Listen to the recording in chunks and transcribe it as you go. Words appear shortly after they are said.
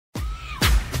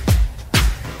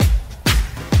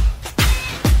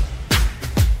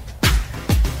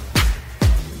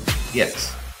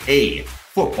It's a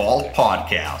football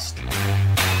podcast.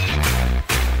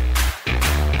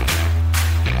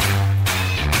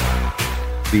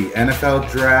 The NFL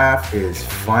draft is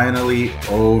finally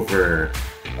over,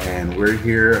 and we're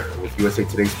here with USA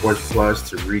Today Sports Plus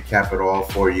to recap it all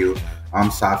for you. I'm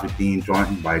Safi Dean,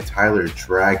 joined by Tyler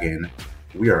Dragon.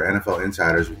 We are NFL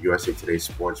insiders with USA Today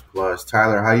Sports Plus.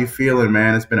 Tyler, how you feeling,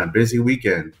 man? It's been a busy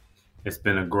weekend. It's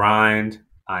been a grind.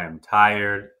 I am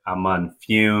tired. I'm on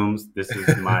fumes. This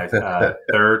is my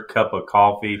third cup of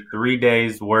coffee, 3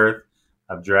 days worth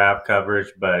of draft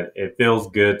coverage, but it feels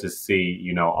good to see,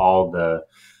 all the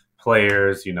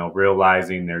players,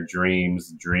 realizing their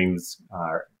dreams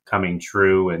are coming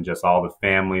true, and just all the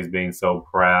families being so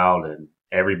proud, and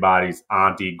everybody's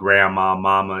auntie, grandma,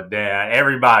 mama, dad,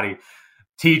 everybody,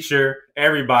 teacher,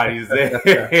 everybody's there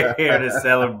to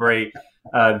celebrate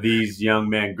these young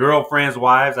men, girlfriends,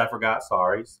 wives. I forgot.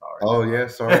 Sorry. Oh yeah,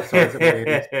 sorry to the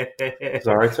ladies.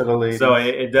 Sorry to the ladies. So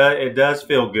it does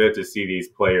feel good to see these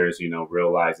players,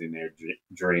 realizing their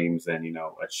dreams and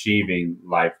achieving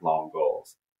lifelong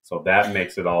goals. So that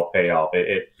makes it all pay off.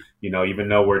 It even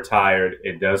though we're tired,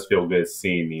 it does feel good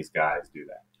seeing these guys do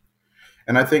that.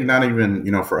 And I think not even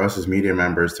for us as media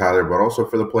members, Tyler, but also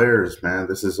for the players, man.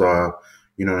 This is an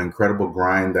incredible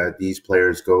grind that these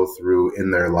players go through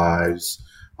in their lives.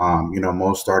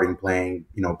 Most starting playing,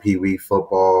 Pee-wee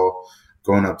football,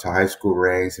 going up to high school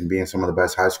ranks and being some of the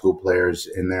best high school players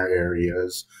in their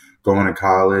areas, going to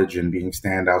college and being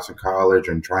standouts in college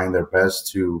and trying their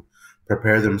best to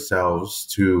prepare themselves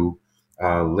to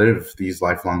live these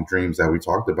lifelong dreams that we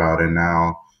talked about. And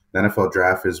now the NFL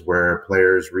draft is where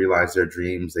players realize their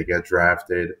dreams, they get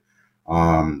drafted.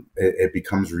 It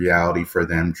becomes reality for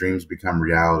them. Dreams become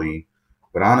reality.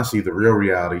 But honestly, the real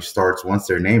reality starts once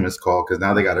their name is called, because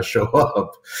now they got to show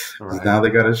up. Right. Now they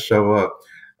got to show up.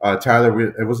 Tyler,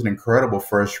 it was an incredible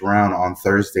first round on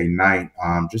Thursday night.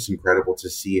 Just incredible to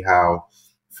see how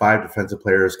 5 defensive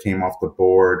players came off the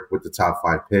board with the top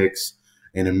 5 picks.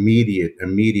 An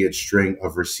immediate string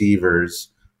of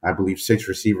receivers. I believe 6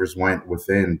 receivers went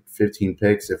within 15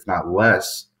 picks, if not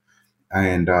less.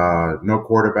 And no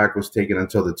quarterback was taken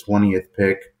until the 20th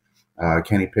pick.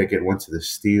 Kenny Pickett went to the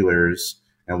Steelers,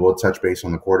 and we'll touch base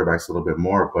on the quarterbacks a little bit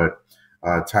more. But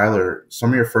Tyler,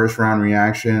 some of your first round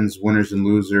reactions, winners and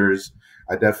losers.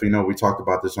 I definitely know we talked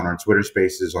about this on our Twitter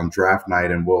Spaces on draft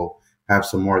night, and we'll have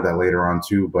some more of that later on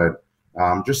too. But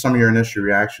just some of your initial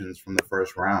reactions from the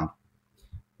first round.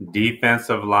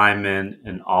 Defensive linemen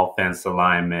and offensive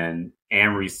linemen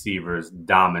and receivers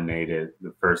dominated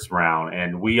the first round.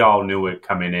 And we all knew it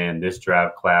coming in. This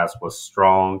draft class was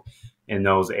strong in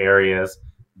those areas.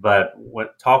 But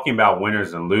talking about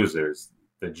winners and losers,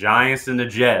 the Giants and the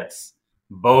Jets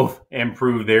both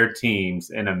improved their teams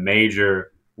in a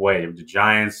major way. The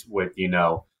Giants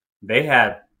they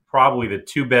had probably the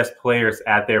 2 best players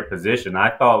at their position.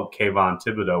 I thought Kayvon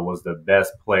Thibodeau was the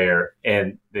best player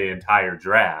in the entire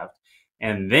draft.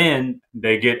 And then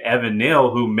they get Evan Neal,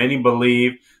 who many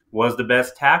believe was the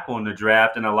best tackle in the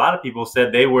draft. And a lot of people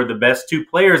said they were the best 2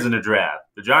 players in the draft.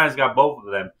 The Giants got both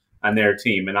of them on their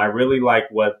team. And I really like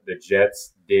what the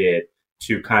Jets did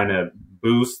to kind of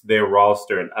boost their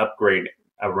roster and upgrade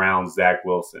around Zach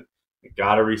Wilson. They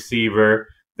got a receiver.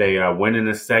 They went in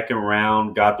the second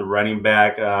round, got the running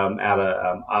back out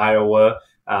of Iowa.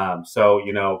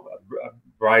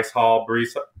 Breece Hall,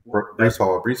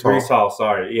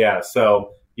 sorry. Yeah.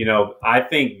 So, I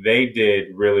think they did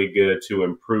really good to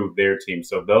improve their team.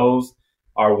 So those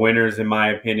are winners, in my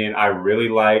opinion. I really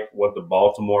like what the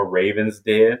Baltimore Ravens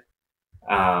did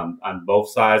on both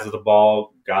sides of the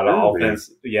ball. Got an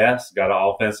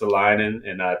offensive lineman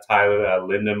and Tyler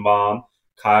Lindenbaum,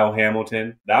 Kyle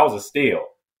Hamilton. That was a steal.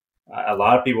 A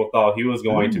lot of people thought he was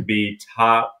going to be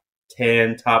top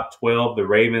 10, top 12. The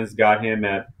Ravens got him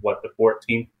at, the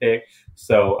 14th pick.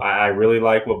 So I really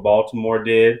like what Baltimore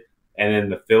did. And then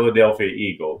the Philadelphia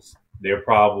Eagles, they're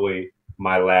probably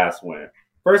my last winner.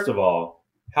 First of all,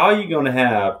 how are you going to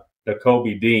have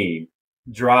Nakobe Dean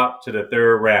drop to the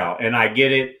 3rd round? And I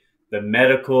get it. The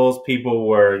medicals, people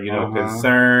were,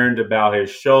 concerned about his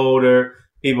shoulder.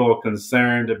 People were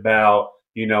concerned about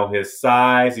his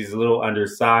size. He's a little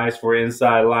undersized for an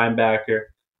inside linebacker.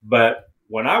 But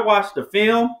when I watched the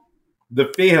film,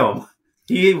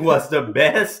 he was the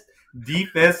best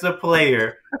defensive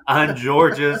player on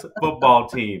Georgia's football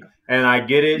team. And I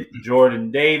get it,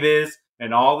 Jordan Davis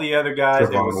and all the other guys.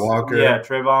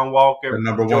 Trayvon Walker.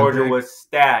 Georgia was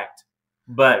stacked.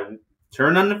 But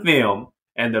turn on the film,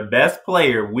 and the best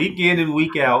player week in and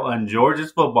week out on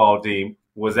Georgia's football team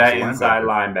was that inside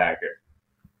linebacker.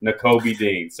 Nakobe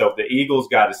Dean. So the Eagles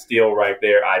got a steal right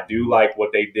there. I do like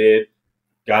what they did.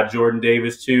 Got Jordan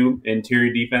Davis too,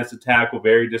 interior defensive tackle,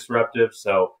 very disruptive.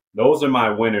 So those are my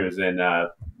winners in the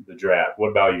draft. What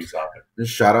about you, Soccer?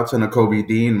 Shout out to Nakobe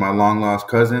Dean, my long lost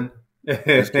cousin.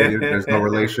 Just kidding. There's no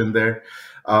relation there.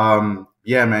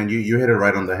 Yeah, man, you hit it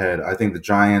right on the head. I think the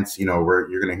Giants, you're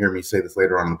going to hear me say this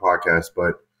later on in the podcast,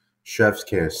 but chef's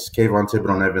kiss. Kayvon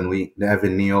Thibodeau and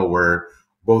Evan Neal were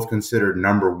both considered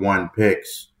number one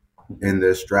picks in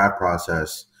this draft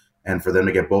process. And for them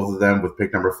to get both of them with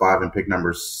pick number 5 and pick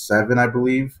number 7, I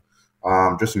believe,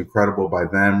 just incredible by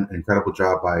them. Incredible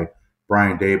job by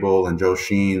Brian Daboll and Joe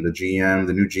Sheen, the GM,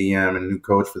 the new GM and new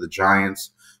coach for the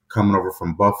Giants coming over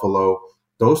from Buffalo.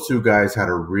 Those two guys had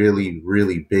a really,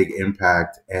 really big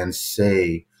impact and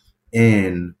say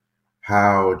in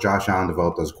how Josh Allen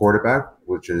developed as a quarterback,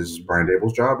 which is Brian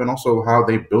Daboll's job, and also how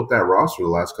they built that roster the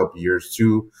last couple of years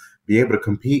to be able to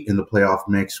compete in the playoff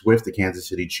mix with the Kansas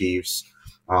City Chiefs.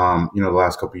 The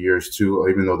last couple of years too,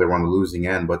 even though they were on the losing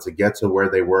end, but to get to where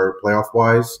they were playoff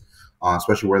wise,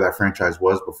 especially where that franchise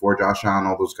was before Josh Allen,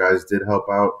 all those guys did help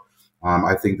out.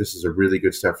 I think this is a really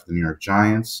good step for the New York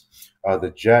Giants.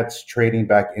 The Jets trading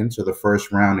back into the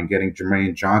first round and getting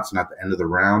Jermaine Johnson at the end of the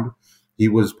round. He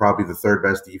was probably the third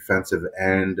best defensive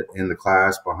end in the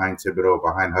class behind Thibodeau,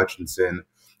 behind Hutchinson,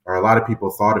 or a lot of people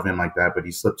thought of him like that, but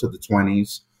he slipped to the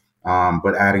 20s.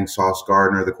 But adding Sauce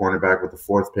Gardner, the cornerback, with the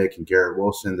 4th pick, and Garrett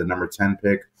Wilson, the number 10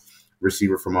 pick,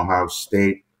 receiver from Ohio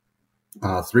State.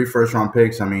 3 first-round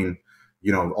picks. I mean,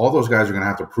 all those guys are going to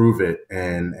have to prove it,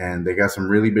 and they got some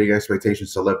really big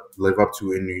expectations to live up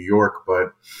to in New York.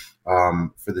 But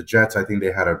for the Jets, I think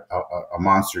they had a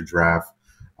monster draft.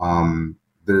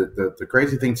 The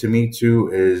crazy thing to me too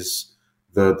is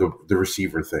the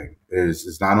receiver thing.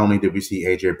 Is not only did we see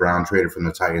A.J. Brown traded from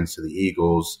the Titans to the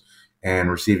Eagles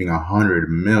and receiving 100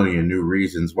 million new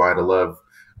reasons why to love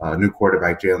new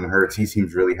quarterback Jalen Hurts. He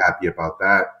seems really happy about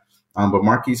that. But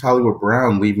Marquise Hollywood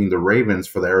Brown leaving the Ravens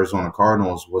for the Arizona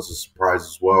Cardinals was a surprise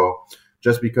as well,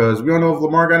 just because we don't know if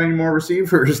Lamar got any more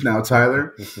receivers now,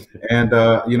 Tyler. And,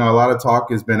 a lot of talk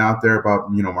has been out there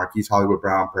about, Marquise Hollywood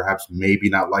Brown perhaps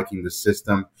maybe not liking the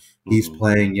system he's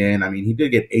playing in. I mean, he did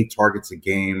get 8 targets a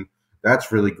game.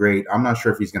 That's really great. I'm not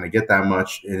sure if he's going to get that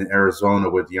much in Arizona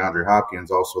with DeAndre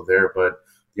Hopkins also there, but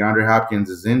DeAndre Hopkins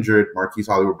is injured. Marquise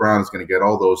Hollywood Brown is going to get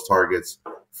all those targets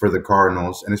for the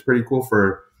Cardinals. And it's pretty cool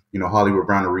for, Hollywood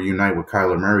Brown to reunite with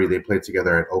Kyler Murray. They played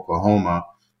together at Oklahoma.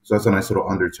 So that's a nice little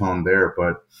undertone there.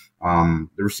 But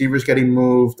the receivers getting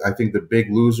moved. I think the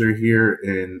big loser here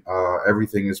in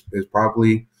everything is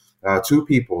probably 2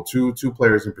 people, two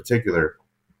players in particular.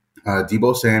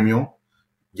 Deebo Samuel,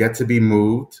 yet to be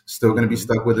moved, still going to be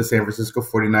stuck with the San Francisco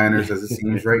 49ers as it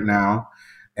seems right now.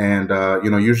 And,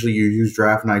 usually you use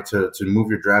draft night to move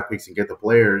your draft picks and get the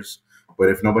players. But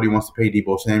if nobody wants to pay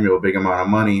Deebo Samuel a big amount of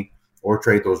money or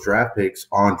trade those draft picks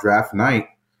on draft night,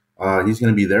 he's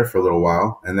going to be there for a little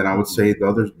while. And then I would say the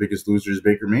other biggest loser is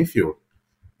Baker Mayfield.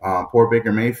 Poor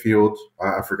Baker Mayfield.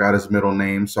 I forgot his middle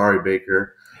name. Sorry,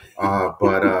 Baker.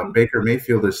 But Baker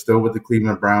Mayfield is still with the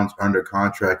Cleveland Browns under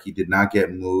contract. He did not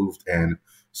get moved. And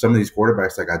some of these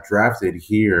quarterbacks that got drafted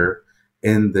here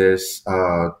in this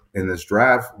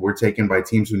draft were taken by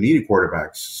teams who needed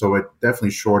quarterbacks. So it definitely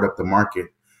shored up the market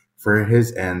for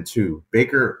his end too.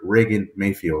 Baker, Reagan,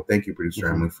 Mayfield. Thank you, producer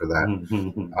Emily, for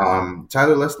that.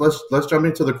 Tyler, let's jump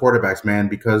into the quarterbacks, man,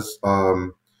 because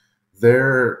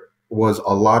there was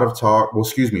a lot of talk. Well,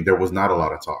 excuse me, there was not a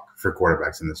lot of talk for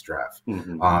quarterbacks in this draft.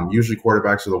 Usually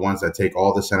quarterbacks are the ones that take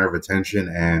all the center of attention,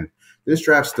 and this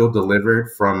draft still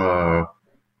delivered from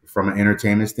an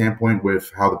entertainment standpoint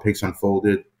with how the picks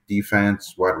unfolded,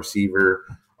 defense, wide receiver,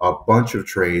 a bunch of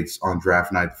trades on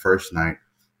draft night, the first night.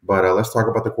 But let's talk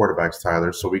about the quarterbacks,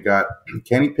 Tyler. So we got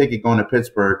Kenny Pickett going to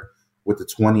Pittsburgh with the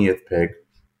 20th pick.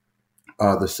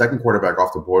 The second quarterback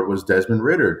off the board was Desmond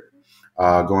Ridder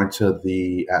going to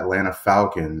the Atlanta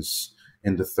Falcons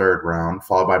in the 3rd round,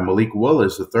 followed by Malik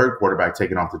Willis, the 3rd quarterback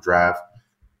taken off the draft,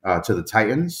 to the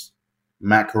Titans.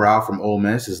 Matt Corral from Ole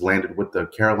Miss has landed with the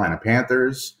Carolina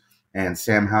Panthers, and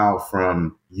Sam Howell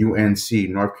from UNC,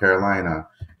 North Carolina,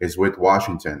 is with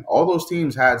Washington. All those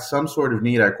teams had some sort of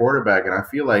need at quarterback, and I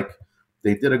feel like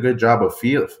they did a good job of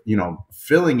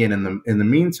filling in the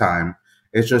meantime.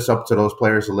 It's just up to those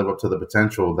players to live up to the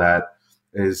potential that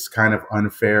is kind of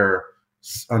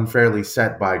unfairly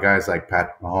set by guys like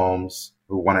Pat Mahomes,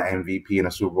 who won an MVP in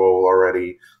a Super Bowl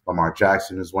already, Lamar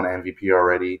Jackson, who's won an MVP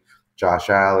already, Josh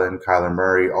Allen, Kyler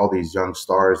Murray, all these young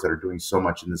stars that are doing so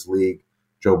much in this league,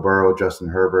 Joe Burrow, Justin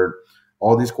Herbert.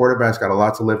 All these quarterbacks got a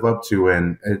lot to live up to,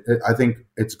 and I think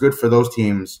it's good for those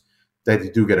teams that they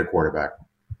do get a quarterback.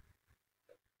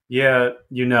 Yeah,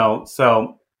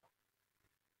 so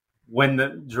When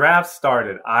the draft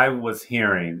started, I was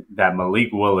hearing that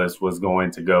Malik Willis was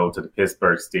going to go to the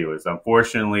Pittsburgh Steelers.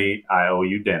 Unfortunately, I owe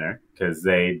you dinner because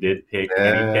they did pick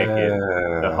Kenny Pickett,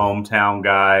 the hometown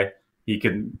guy. He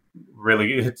could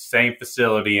really same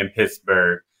facility in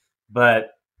Pittsburgh.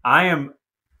 But I am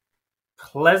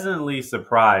pleasantly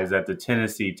surprised that the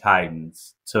Tennessee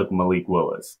Titans took Malik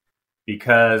Willis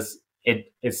because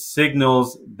it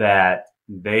signals that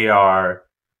they are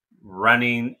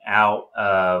running out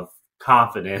of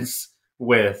confidence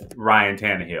with Ryan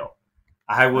Tannehill.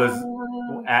 I was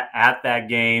at that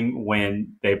game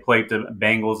when they played the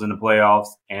Bengals in the playoffs,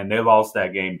 and they lost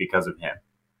that game because of him.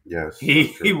 Yes,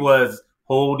 he was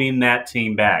holding that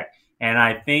team back. And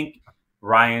I think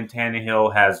Ryan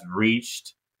Tannehill has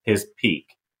reached his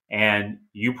peak. And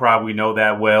you probably know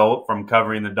that well from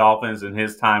covering the Dolphins and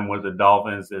his time with the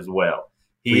Dolphins as well.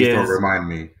 Please don't remind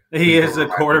me. He is a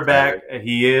quarterback.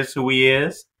 He is who he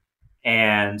is.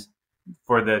 And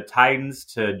for the Titans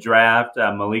to draft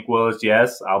Malik Willis,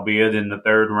 yes, albeit in the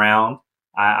third round,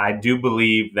 I do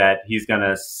believe that he's going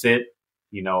to sit,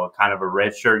 kind of a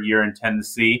redshirt year in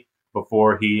Tennessee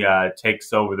before he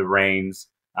takes over the reins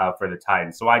for the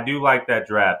Titans. So I do like that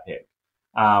draft pick.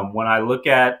 When I look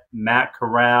at Matt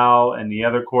Corral and the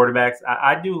other quarterbacks,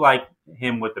 I do like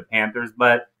him with the Panthers,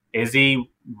 but is he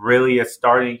really a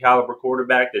starting caliber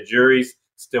quarterback? The jury's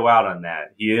still out on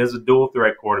that. He is a dual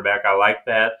threat quarterback. I like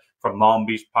that. From Long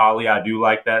Beach Poly, I do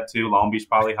like that too. Long Beach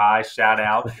Poly High, shout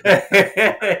out. Of course,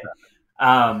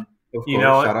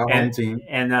 shout out home team.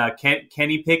 And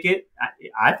Kenny Pickett,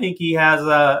 I think he has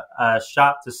a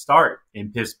shot to start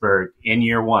in Pittsburgh in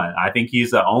year one. I think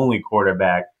he's the only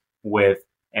quarterback with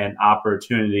an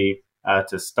opportunity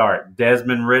to start.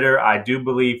 Desmond Ridder, I do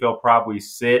believe he'll probably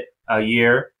sit a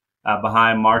year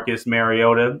behind Marcus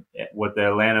Mariota with the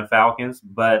Atlanta Falcons.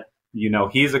 But,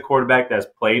 he's a quarterback that's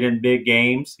played in big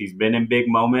games. He's been in big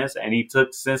moments, and he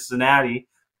took Cincinnati,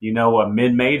 a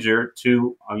mid-major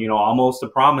to, almost a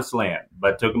promised land,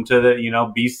 but took him to the,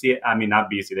 BC. I mean, not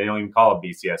BC. They don't even call it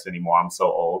BCS anymore. I'm so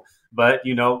old. But,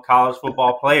 college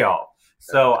football playoff.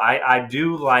 So I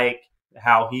do like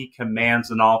how he commands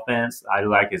an offense. I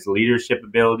like his leadership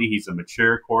ability. He's a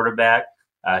mature quarterback.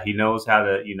 He knows how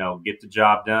to, get the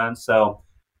job done. So,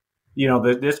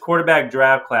 this quarterback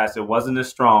draft class, it wasn't as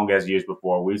strong as years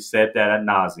before. We've said that ad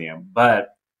nauseum,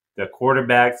 but the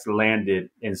quarterbacks landed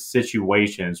in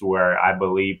situations where I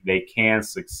believe they can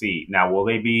succeed. Now, will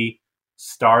they be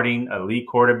starting elite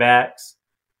quarterbacks?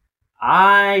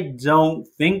 I don't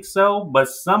think so, but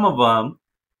some of them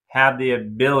have the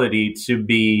ability to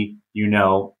be,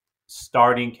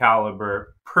 starting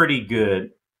caliber, pretty good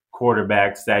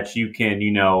quarterbacks that you can,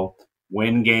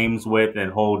 win games with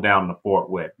and hold down the fort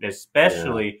with.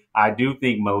 Especially, I do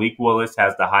think Malik Willis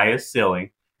has the highest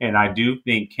ceiling, and I do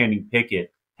think Kenny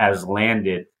Pickett has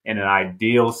landed in an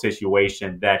ideal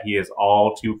situation that he is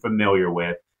all too familiar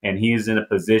with, and he is in a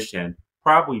position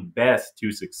probably best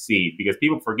to succeed because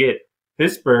people forget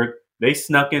Pittsburgh, they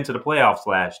snuck into the playoffs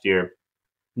last year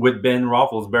with Ben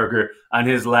Roethlisberger on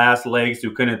his last legs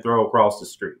who couldn't throw across the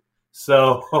street.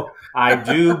 So I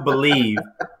do believe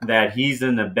that he's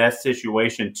in the best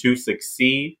situation to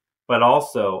succeed, but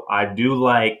also I do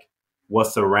like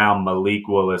what's around Malik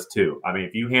Willis too. I mean,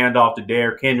 if you hand off to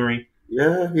Derrick Henry,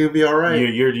 yeah, he'll be all right.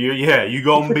 You're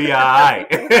gonna be all right.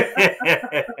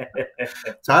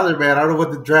 Tyler, man, I don't know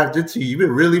what the draft did to you. You've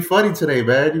been really funny today,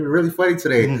 man. You've been really funny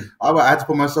today. I had to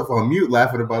put myself on mute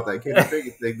laughing about that Kenny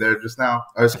Pickett thing there just now.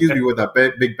 Or excuse me, with that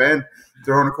Big Ben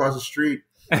thrown across the street.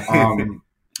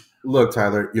 Look,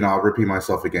 Tyler, I'll repeat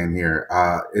myself again here.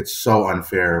 It's so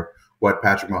unfair what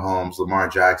Patrick Mahomes, Lamar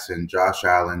Jackson, Josh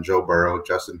Allen, Joe Burrow,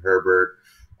 Justin Herbert,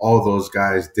 all those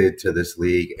guys did to this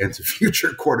league and to future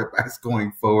quarterbacks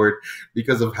going forward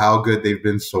because of how good they've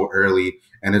been so early.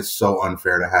 And it's so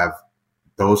unfair to have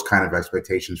those kind of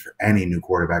expectations for any new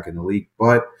quarterback in the league.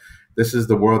 But this is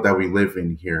the world that we live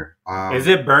in here. Is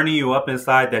it burning you up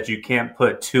inside that you can't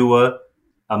put Tua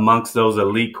amongst those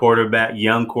elite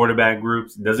young quarterback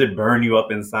groups? Does it burn you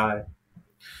up inside?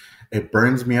 It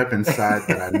burns me up inside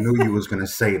that I knew you was going to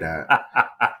say that.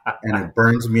 And it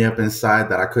burns me up inside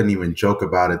that I couldn't even joke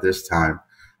about it this time.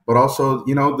 But also,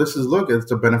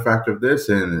 it's a benefactor of this.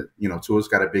 And, Tua's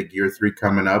got a big year 3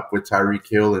 coming up with Tyreek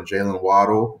Hill and Jalen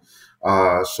Waddle.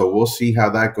 So we'll see how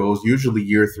that goes. Usually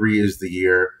year 3 is the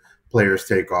year players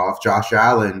take off. Josh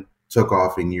Allen took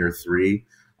off in year 3.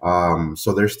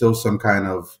 So there's still some kind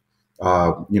of,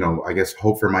 I guess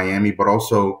hope for Miami, but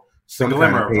also some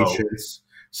kind of patience.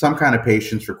 Some kind of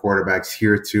patience for quarterbacks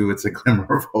here too. It's a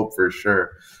glimmer of hope for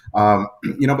sure. But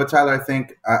Tyler,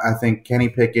 I think Kenny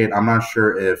Pickett, I'm not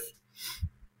sure if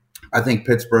I think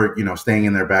Pittsburgh, staying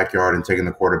in their backyard and taking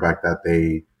the quarterback that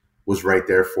they was right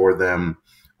there for them.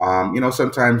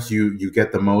 Sometimes you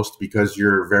get the most because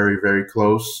you're very, very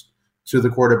close to the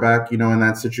quarterback, in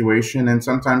that situation. And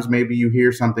sometimes maybe you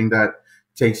hear something that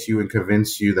takes you and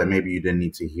convince you that maybe you didn't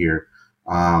need to hear.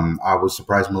 I was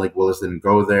surprised Malik Willis didn't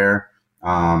go there.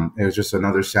 It was just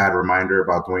another sad reminder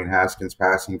about Dwayne Haskins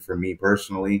passing for me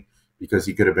personally, because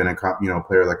he could have been a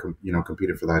player that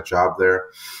competed for that job there.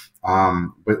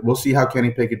 But we'll see how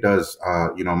Kenny Pickett does.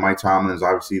 Mike Tomlin is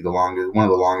obviously one of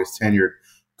the longest tenured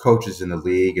coaches in the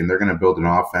league, and they're going to build an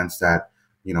offense that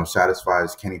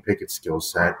satisfies Kenny Pickett's skill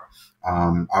set.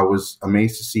 I was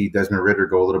amazed to see Desmond Ridder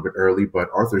go a little bit early, but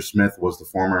Arthur Smith was the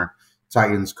former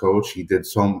Titans coach. He did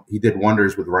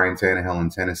wonders with Ryan Tannehill in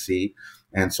Tennessee,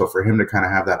 and so for him to kind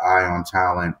of have that eye on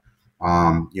talent,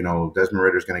 Desmond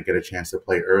Ridder is going to get a chance to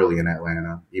play early in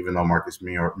Atlanta, even though Marcus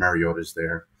Mariota is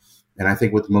there. And I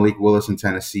think with Malik Willis in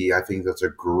Tennessee, I think that's a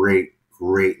great,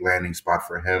 great landing spot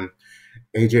for him.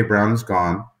 A.J. Brown is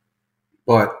gone,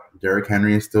 but Derrick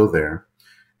Henry is still there.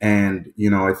 And,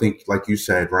 I think, like you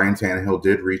said, Ryan Tannehill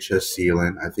did reach his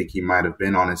ceiling. I think he might have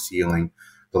been on his ceiling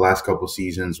the last couple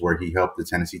seasons where he helped the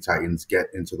Tennessee Titans get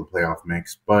into the playoff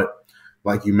mix. But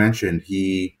like you mentioned,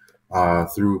 he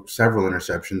threw several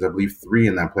interceptions, I believe 3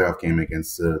 in that playoff game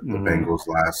against the Bengals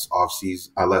last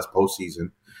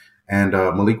postseason. And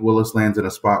Malik Willis lands in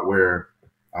a spot where,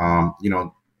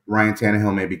 Ryan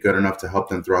Tannehill may be good enough to help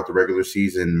them throughout the regular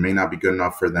season, may not be good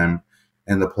enough for them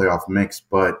in the playoff mix.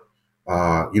 But,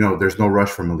 there's no rush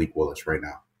for Malik Willis right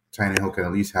now. Tannehill can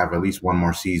at least have one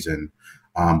more season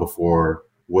before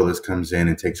Willis comes in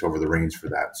and takes over the reins for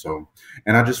that. So,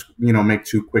 and I'll just, make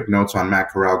 2 quick notes on Matt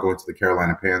Corral going to the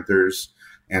Carolina Panthers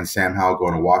and Sam Howell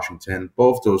going to Washington.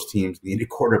 Both those teams needed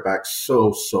quarterbacks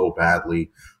so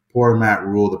badly. Poor Matt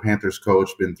Rule, the Panthers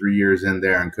coach, been 3 years in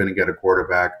there and couldn't get a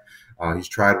quarterback. He's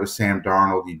tried with Sam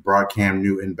Darnold. He brought Cam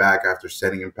Newton back after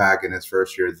setting him back in his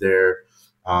first year there.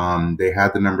 They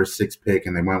had the number 6 pick,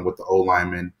 and they went with the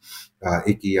O-lineman,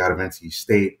 Ickey out of NC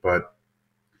State. But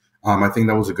I think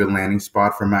that was a good landing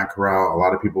spot for Matt Corral. A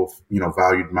lot of people,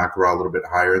 valued Matt Corral a little bit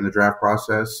higher in the draft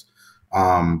process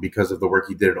because of the work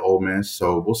he did at Ole Miss.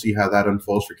 So we'll see how that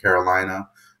unfolds for Carolina.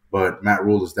 But Matt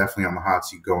Rule is definitely on the hot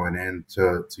seat going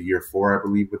into year 4, I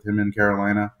believe, with him in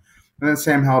Carolina. And then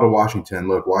Sam Howell to Washington.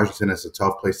 Look, Washington is a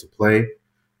tough place to play.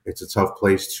 It's a tough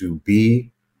place to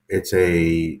be. It's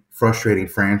a frustrating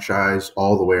franchise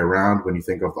all the way around when you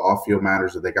think of the off-field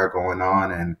matters that they got going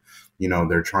on. And,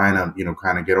 they're trying to,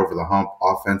 kind of get over the hump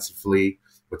offensively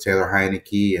with Taylor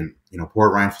Heineke. And, poor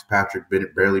Ryan Fitzpatrick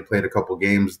barely played a couple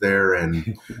games there.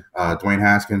 And Dwayne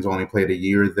Haskins only played a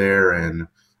year there. And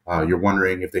you're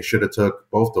wondering if they should have took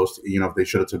both those, if they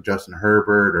should have took Justin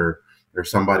Herbert or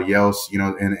somebody else,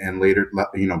 in later,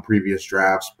 previous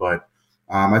drafts. But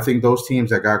I think those teams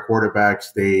that got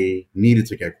quarterbacks, they needed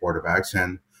to get quarterbacks,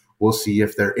 and we'll see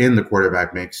if they're in the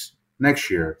quarterback mix next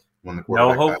year when the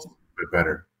quarterback is a bit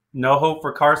better. No hope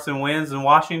for Carson Wentz in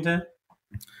Washington?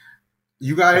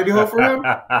 You got any hope for him?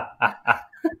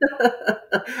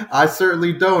 I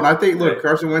certainly don't. I think, look,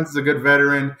 Carson Wentz is a good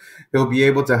veteran. He'll be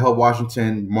able to help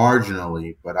Washington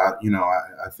marginally, but I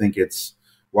think it's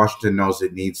Washington knows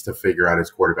it needs to figure out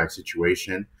its quarterback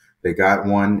situation. They got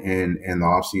one in the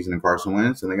offseason in Carson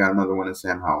Wentz, and they got another one in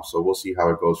Sam Howell. So we'll see how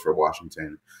it goes for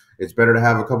Washington. It's better to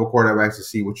have a couple quarterbacks to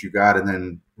see what you got and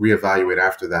then reevaluate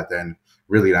after that than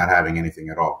really not having anything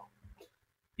at all.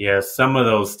 Yeah, some of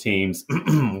those teams,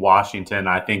 Washington,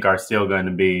 I think are still going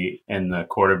to be in the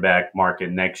quarterback market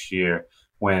next year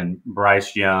when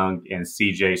Bryce Young and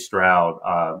C.J. Stroud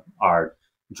are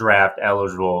draft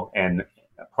eligible and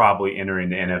probably entering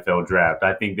the NFL draft.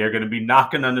 I think they're going to be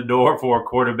knocking on the door for a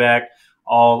quarterback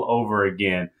all over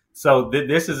again. So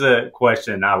this is a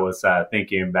question I was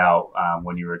thinking about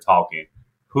when you were talking.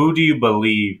 Who do you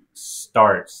believe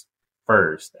starts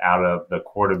first out of the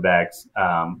quarterbacks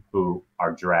who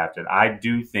are drafted? I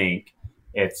do think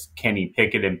it's Kenny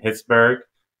Pickett in Pittsburgh.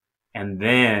 And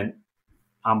then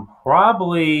I'm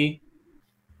probably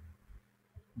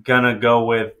going to go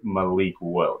with Malik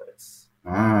Willis.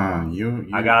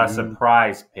 I got a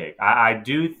surprise pick. I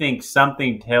do think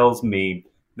something tells me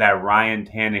that Ryan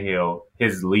Tannehill,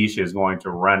 his leash is going to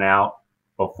run out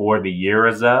before the year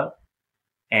is up,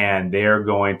 and they're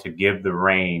going to give the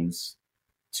reins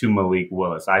to Malik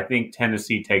Willis. I think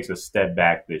Tennessee takes a step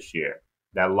back this year.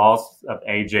 That loss of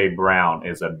A.J. Brown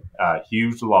is a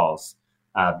huge loss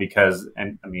because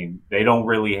they don't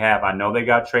really have – I know they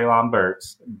got Treylon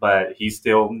Burks, but he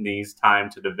still needs time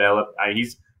to develop.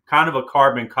 He's kind of a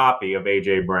carbon copy of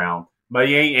A.J. Brown, but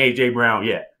he ain't A.J. Brown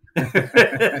yet.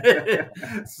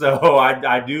 So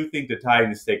I do think the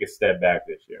Titans take a step back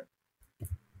this year.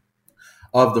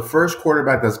 Of the first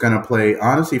quarterback that's going to play,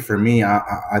 honestly, for me,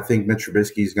 I think Mitch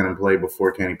Trubisky is going to play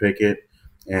before Kenny Pickett.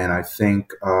 And I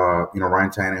think, Ryan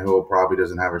Tannehill probably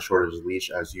doesn't have as short of a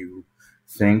leash as you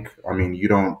think. I mean, you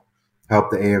don't help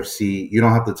the AFC. You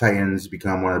don't help the Titans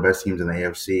become one of the best teams in the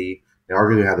AFC. They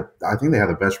arguably I think they had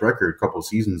the best record a couple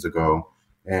seasons ago.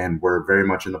 And we're very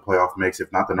much in the playoff mix,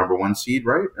 if not the number one seed,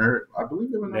 right? Or I believe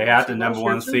they had the number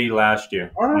one seed last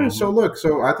year. All right,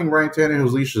 so I think Ryan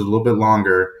Tannehill's leash is a little bit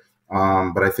longer,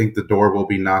 but I think the door will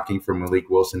be knocking for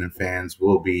Malik Wilson, and fans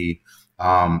will be,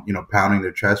 pounding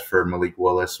their chest for Malik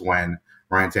Willis when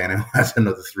Ryan Tannehill has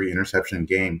another 3 interception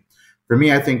game. For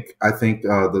me, I think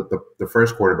the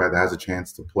first quarterback that has a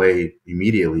chance to play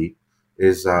immediately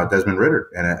is Desmond Ridder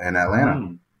in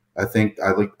Atlanta. I think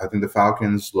the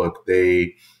Falcons, look,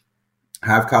 they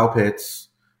have Kyle Pitts.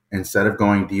 Instead of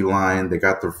going D-line, they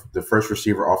got the first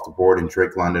receiver off the board in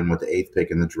Drake London with the 8th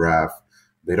pick in the draft.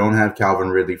 They don't have Calvin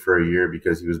Ridley for a year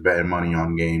because he was betting money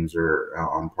on games or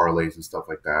on parlays and stuff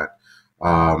like that.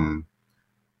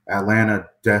 Atlanta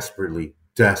desperately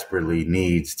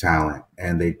needs talent,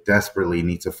 and they desperately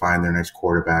need to find their next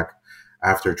quarterback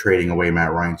after trading away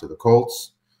Matt Ryan to the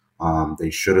Colts. They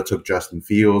should have took Justin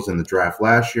Fields in the draft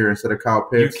last year instead of Kyle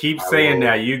Pitts. You keep saying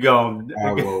that. You go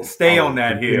stay on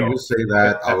that hill. You say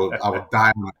that. I will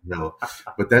die on that hill.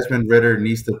 But Desmond Ridder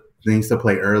needs to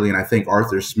play early, and I think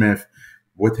Arthur Smith,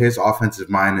 with his offensive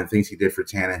mind and things he did for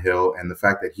Tannehill, and the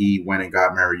fact that he went and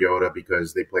got Mariota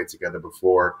because they played together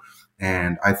before,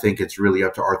 and I think it's really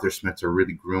up to Arthur Smith to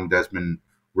really groom Desmond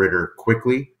Ridder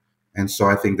quickly. And so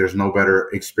I think there's no better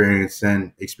experience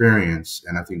than experience.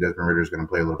 And I think Desmond Ridder is going to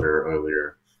play a little bit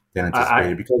earlier than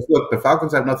anticipated. Because, look, the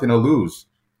Falcons have nothing to lose.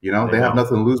 They have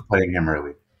nothing to lose playing him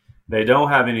early. They don't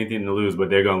have anything to lose, but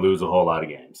they're going to lose a whole lot of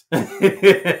games.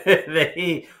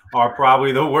 They are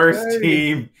probably the worst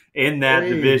team in that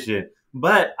division.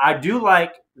 But I do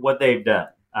like what they've done.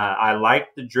 I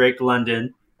like the Drake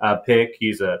London pick.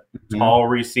 He's a tall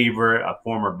receiver, a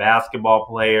former basketball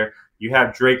player. You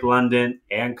have Drake London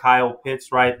and Kyle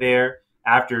Pitts right there.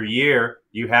 After a year,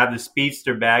 you have the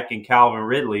speedster back in Calvin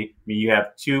Ridley. I mean, you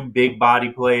have 2 big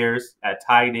body players at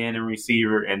tight end and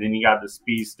receiver, and then you got the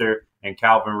speedster and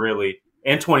Calvin Ridley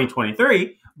in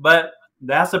 2023. But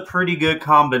that's a pretty good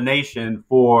combination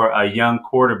for a young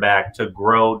quarterback to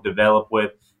grow, develop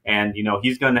with. And,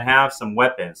 he's going to have some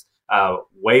weapons,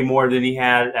 way more than he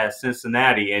had at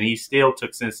Cincinnati, and he still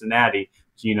took Cincinnati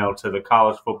to the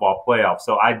college football playoff.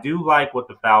 So I do like what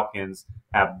the Falcons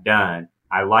have done.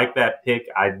 I like that pick.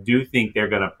 I do think they're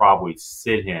going to probably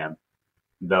sit him,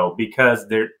 though, because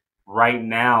right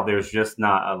now there's just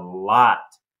not a lot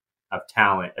of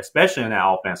talent, especially in that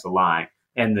offensive line.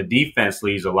 And the defense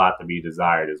leaves a lot to be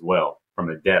desired as well from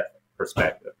a depth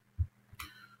perspective.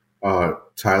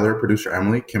 Tyler, producer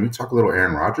Emily, can we talk a little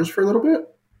Aaron Rodgers for a little bit?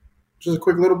 Just a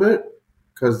quick little bit?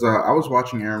 Because I was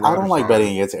watching Aaron Rodgers. I don't like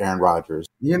betting against Aaron Rodgers.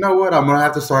 You know what? I'm going to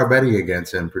have to start betting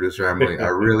against him, producer Emily. I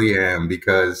really am,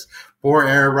 because poor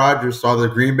Aaron Rodgers saw the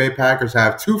Green Bay Packers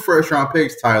have 2 first-round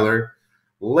picks, Tyler,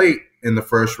 late in the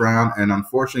first round. And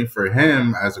unfortunately for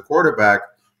him as a quarterback,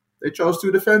 they chose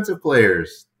 2 defensive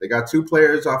players. They got 2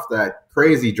 players off that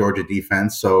crazy Georgia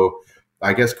defense. So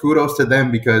I guess kudos to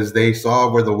them, because they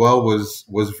saw where the well was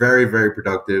very, very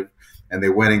productive, and they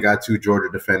went and got 2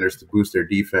 Georgia defenders to boost their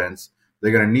defense.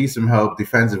 They're going to need some help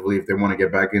defensively if they want to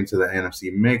get back into the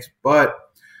NFC mix. But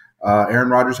Aaron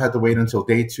Rodgers had to wait until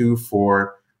day 2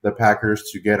 for the Packers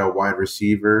to get a wide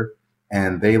receiver,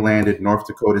 and they landed North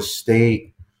Dakota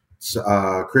State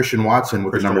Christian Watson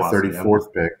with the number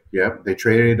 34th pick. Yep, they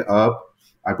traded up.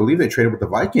 I believe they traded with the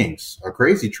Vikings. A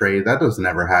crazy trade. That doesn't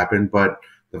ever happen. But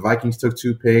the Vikings took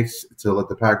 2 picks to let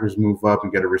the Packers move up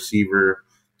and get a receiver.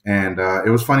 And it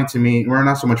was funny to me. Well,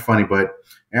 not so much funny, but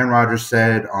Aaron Rodgers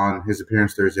said on his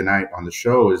appearance Thursday night on the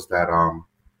show is that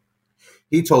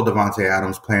he told Davante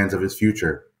Adams plans of his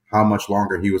future, how much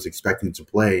longer he was expecting to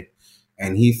play.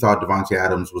 And he thought Davante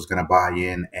Adams was going to buy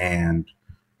in and,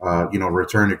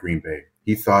 return to Green Bay.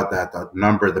 He thought that the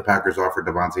number the Packers offered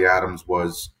Davante Adams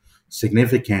was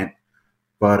significant,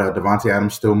 but Davante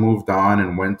Adams still moved on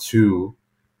and went to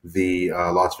the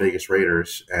Las Vegas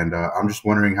Raiders. And I'm just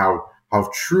wondering how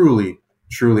truly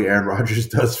Aaron Rodgers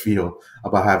does feel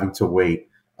about having to wait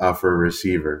for a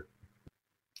receiver.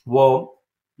 Well,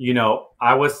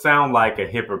 I would sound like a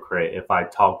hypocrite if I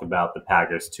talked about the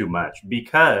Packers too much,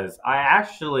 because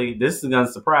this is going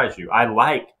to surprise you. I don't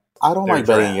like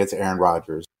betting against Aaron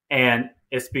Rodgers. And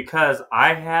it's because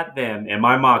I had them in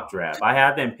my mock draft. I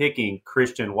had them picking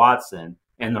Christian Watson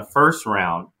in the first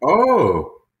round.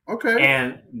 Oh. Okay.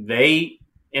 And they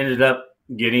ended up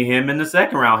getting him in the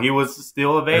second round. He was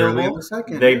still Early in available. the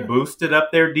second. They Yeah. boosted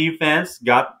up their defense,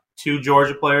 got 2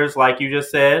 Georgia players, like you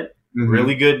just said,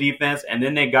 really good defense. And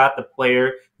then they got the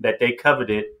player that they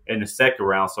coveted in the second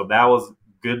round. So that was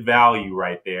good value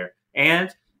right there. And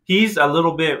he's a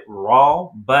little bit raw,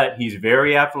 but he's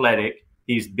very athletic.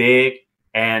 He's big,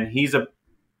 and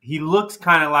he looks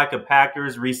kind of like a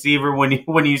Packers receiver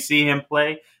when you see him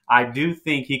play. I do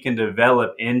think he can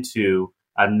develop into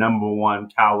a number one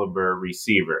caliber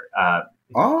receiver.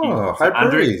 High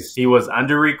praise. He was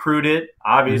under recruited.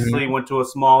 Obviously, went to a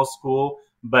small school,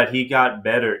 but he got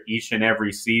better each and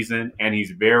every season, and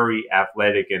he's very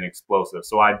athletic and explosive.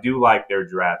 So I do like their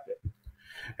draft pick.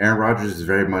 Aaron Rodgers is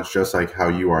very much just like how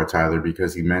you are, Tyler,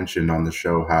 because he mentioned on the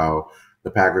show how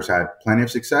the Packers had plenty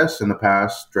of success in the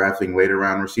past drafting later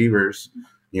round receivers.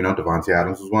 Devontae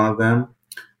Adams was one of them.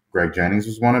 Greg Jennings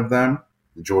was one of them.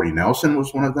 Jordy Nelson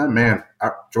was one of them. Man,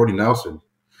 Jordy Nelson,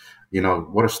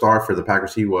 what a star for the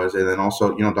Packers he was. And then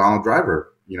also, Donald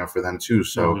Driver, for them too.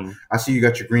 So I see you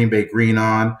got your Green Bay green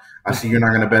on. I see you're not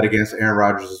going to bet against Aaron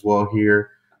Rodgers as well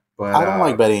here. But I don't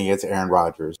like betting against Aaron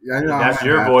Rodgers. Yeah, that's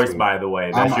your voice, by the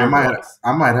way. That's your voice.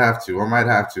 I might have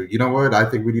to. You know what? I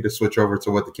think we need to switch over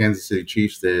to what the Kansas City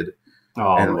Chiefs did.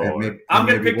 And I'm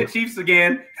going to pick the Chiefs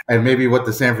again. And maybe what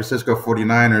the San Francisco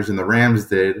 49ers and the Rams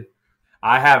did.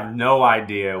 I have no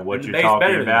idea what you're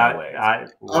talking about.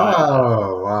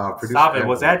 Oh, wow. Producer Stop it. Emily.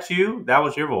 Was that you? That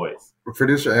was your voice.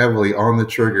 Producer Emily on the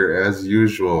trigger as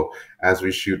usual as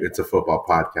we shoot It's a Football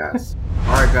podcast.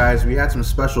 All right, guys, we had some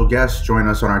special guests join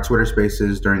us on our Twitter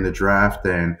spaces during the draft,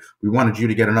 and we wanted you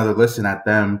to get another listen at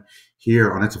them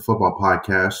here on It's a Football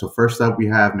podcast. So first up, we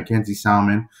have Mackenzie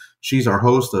Salmon. She's our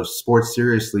host of Sports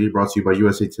Seriously, brought to you by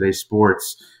USA Today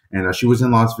Sports. And she was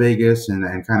in Las Vegas and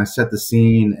kind of set the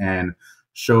scene and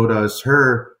showed us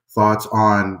her thoughts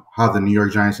on how the New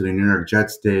York Giants and the New York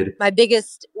Jets did. My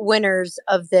biggest winners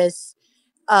of this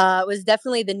was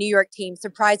definitely the New York team,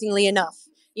 surprisingly enough.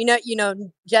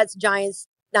 Jets, Giants,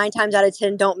 9 times out of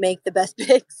 10 don't make the best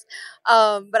picks.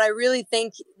 But I really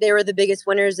think they were the biggest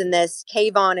winners in this.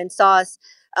 Kayvon and Sauce,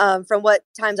 from what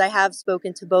times I have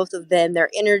spoken to both of them, their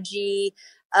energy,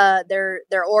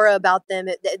 their aura about them,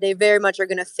 they very much are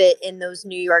going to fit in those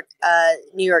New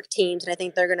York teams, and I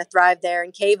think they're going to thrive there.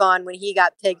 And Kayvon, when he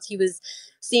got picked, he was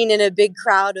seen in a big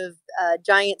crowd of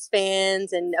Giants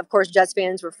fans, and of course Jets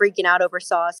fans were freaking out over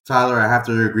Sauce. Tyler, I have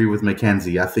to agree with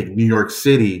Mackenzie. I think New York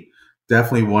City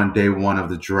definitely won day one of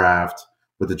the draft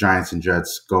with the Giants and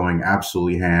Jets going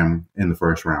absolutely ham in the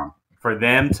first round. For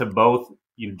them to both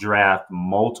draft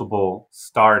multiple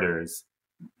starters,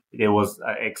 it was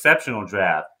an exceptional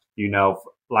draft.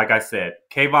 Like I said,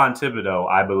 Kayvon Thibodeau,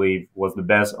 I believe, was the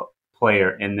best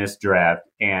player in this draft,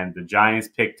 and the Giants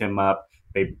picked him up.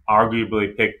 They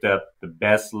arguably picked up the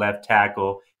best left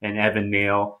tackle in Evan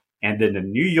Neal. And then the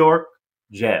New York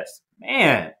Jets,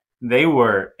 man, they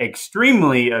were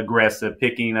extremely aggressive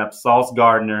picking up Sauce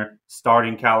Gardner,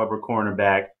 starting caliber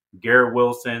cornerback, Garrett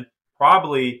Wilson,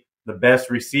 probably the best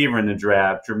receiver in the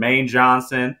draft, Jermaine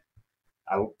Johnson.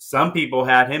 Some people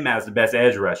had him as the best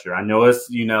edge rusher. I know it's,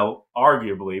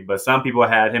 arguably, but some people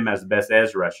had him as the best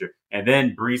edge rusher. And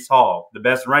then Breece Hall, the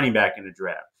best running back in the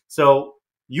draft. So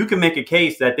you can make a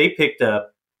case that they picked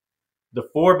up the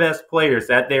 4 best players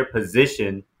at their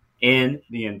position in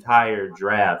the entire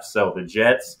draft. So the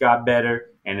Jets got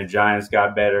better and the Giants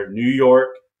got better. New York,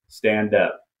 stand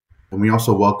up. And we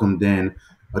also welcomed in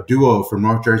a duo from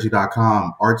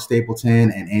NorthJersey.com, Art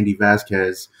Stapleton and Andy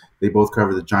Vasquez. They both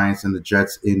cover the Giants and the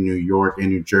Jets in New York and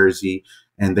New Jersey,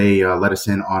 and they let us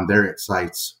in on their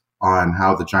insights on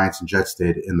how the Giants and Jets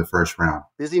did in the first round.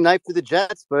 Busy night for the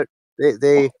Jets, but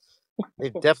they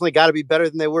definitely got to be better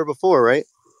than they were before, right?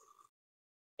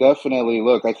 Definitely.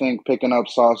 Look, I think picking up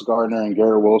Sauce Gardner and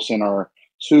Garrett Wilson are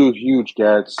 2 huge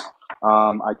gets.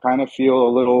 I kind of feel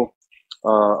a little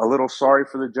sorry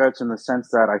for the Jets in the sense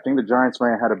that I think the Giants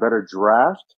may have had a better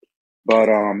draft, but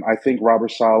I think Robert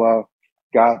Saleh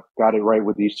got it right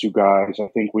with these 2 guys. I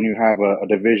think when you have a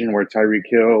division where Tyreek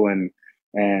Hill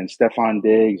and Stephon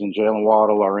Diggs and Jalen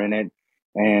Waddle are in it,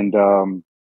 and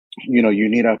you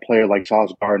need a player like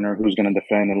Sauce Gardner who's going to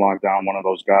defend and lock down one of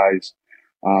those guys.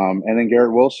 And then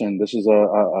Garrett Wilson, this is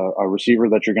a receiver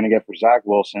that you're going to get for Zach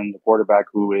Wilson, the quarterback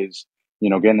who is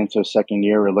getting into a second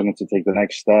year or looking to take the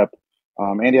next step.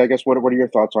 Andy, I guess what are your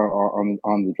thoughts on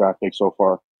the draft pick so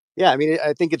far? Yeah, I mean,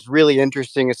 I think it's really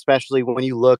interesting, especially when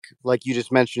you look, like you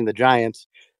just mentioned, the Giants.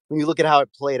 When you look at how it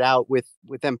played out with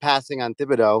them passing on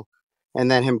Thibodeau and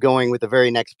then him going with the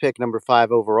very next pick, number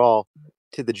 5 overall,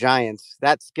 to the Giants,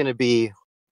 that's going to be,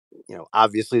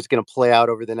 obviously it's going to play out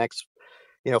over the next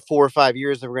 4 or 5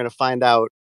 years, and we're going to find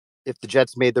out if the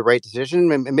Jets made the right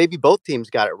decision, and maybe both teams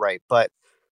got it right. But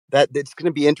that it's going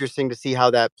to be interesting to see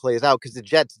how that plays out, because the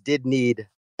Jets did need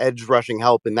edge rushing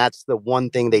help, and that's the one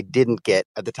thing they didn't get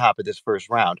at the top of this first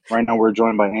round. Right now, we're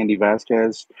joined by Andy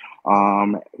Vasquez,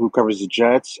 who covers the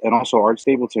Jets, and also Art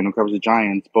Stapleton, who covers the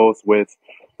Giants, both with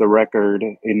The Record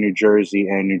in New Jersey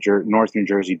and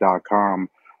NorthNewJersey.com.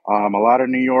 A lot of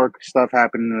New York stuff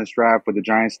happened in this draft with the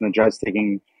Giants and the Jets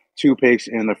taking 2 picks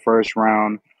in the first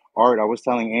round. Art, I was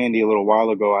telling Andy a little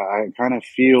while ago, I kind of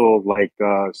feel like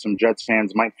some Jets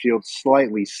fans might feel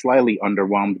slightly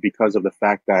underwhelmed because of the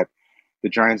fact that the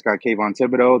Giants got Kayvon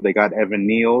Thibodeau. They got Evan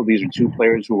Neal. These are 2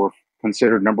 players who were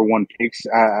considered number 1 picks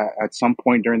at some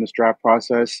point during this draft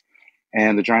process,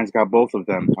 and the Giants got both of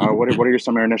them. What are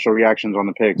some of your initial reactions on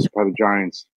the picks by the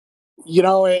Giants?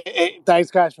 Thanks,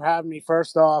 guys, for having me,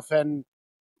 first off. And,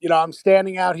 I'm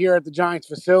standing out here at the Giants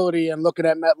facility and looking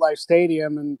at MetLife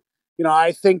Stadium, and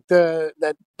I think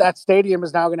that stadium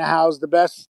is now going to house the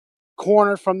best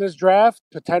corner from this draft,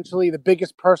 potentially the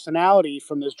biggest personality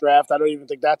from this draft. I don't even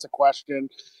think that's a question.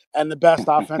 And the best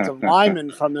offensive lineman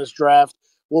from this draft.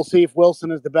 We'll see if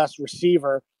Wilson is the best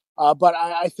receiver. But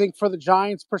I think for the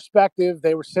Giants' perspective,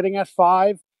 they were sitting at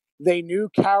 5. They knew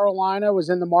Carolina was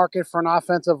in the market for an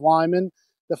offensive lineman.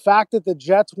 The fact that the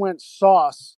Jets went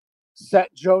Sauce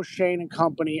set Joe Schoen and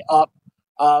company up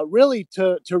really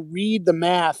to read the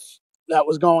math that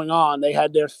was going on. They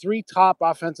had their 3 top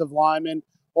offensive linemen,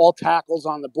 all tackles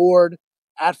on the board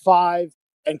at 5,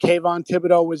 and Kayvon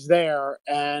Thibodeau was there.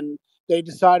 And they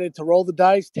decided to roll the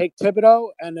dice, take Thibodeau,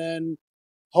 and then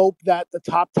hope that the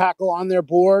top tackle on their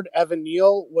board, Evan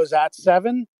Neal, was at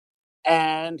 7.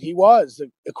 And he was.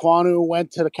 Ekwonu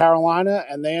went to the Carolina,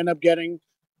 and they end up getting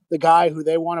the guy who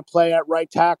they want to play at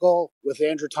right tackle with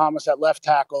Andrew Thomas at left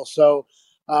tackle. So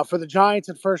for the Giants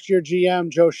and first-year GM,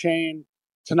 Joe Schoen,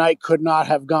 tonight could not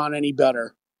have gone any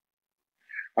better.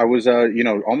 I was,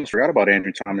 almost forgot about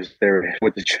Andrew Thomas there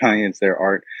with the Giants there,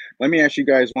 Art. Let me ask you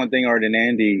guys one thing, Art and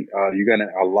Andy. You got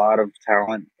a lot of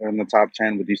talent in the top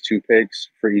 10 with these 2 picks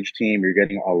for each team. You're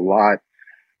getting a lot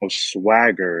of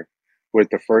swagger with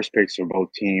the first picks of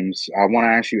both teams. I want to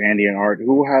ask you, Andy and Art,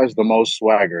 who has the most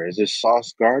swagger? Is it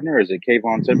Sauce Gardner or is it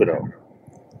Kayvon Thibodeau?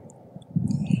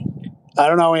 I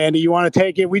don't know, Andy. You want to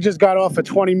take it? We just got off of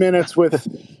 20 minutes with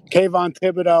Kayvon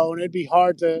Thibodeau, and it'd be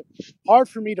hard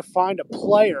for me to find a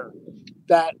player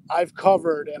that I've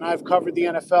covered, and I've covered the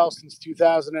NFL since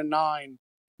 2009,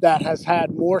 that has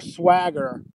had more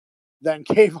swagger than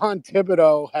Kayvon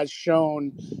Thibodeau has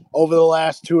shown over the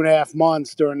last 2.5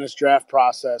 months during this draft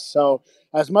process. So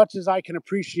as much as I can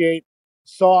appreciate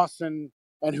Sauce and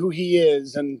who he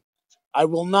is, and I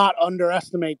will not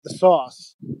underestimate the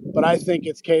sauce, but I think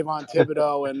it's Kayvon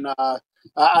Thibodeau, and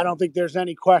I don't think there's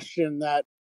any question that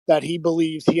he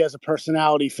believes he has a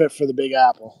personality fit for the Big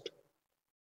Apple.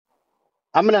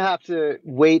 I'm going to have to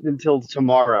wait until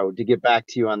tomorrow to get back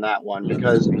to you on that one,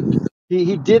 because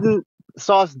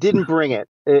Sauce didn't bring it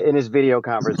in his video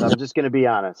conference. I'm just going to be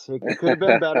honest. It could have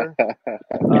been better.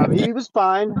 He was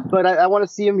fine, but I want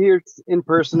to see him here in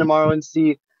person tomorrow and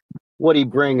see what he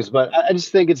brings. But I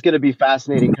just think it's going to be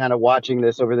fascinating kind of watching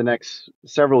this over the next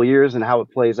several years and how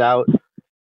it plays out,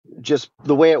 just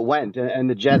the way it went. And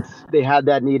the Jets, they had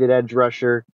that needed edge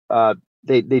rusher.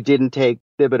 They didn't take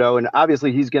Thibodeau, and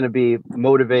obviously he's going to be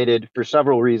motivated for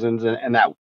several reasons, and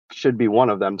that should be one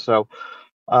of them. So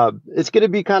it's going to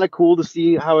be kind of cool to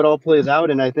see how it all plays out.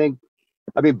 And I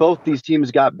mean, both these teams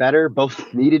got better,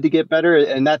 both needed to get better,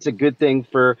 and that's a good thing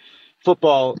for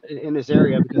football in this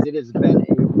area, because it has been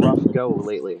a rough go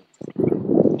lately.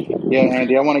 Yeah,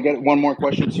 Andy, I want to get one more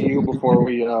question to you before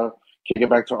we kick it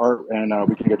back to Art, and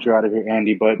we can get you out of here,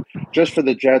 Andy. But just for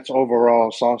the Jets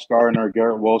overall, Sauce Gardner,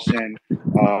 Garrett Wilson,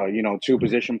 2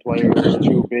 position players,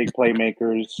 2 big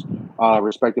playmakers,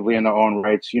 respectively in their own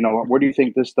rights. What do you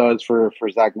think this does for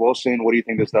Zach Wilson? What do you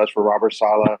think this does for Robert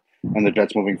Saleh and the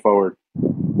Jets moving forward?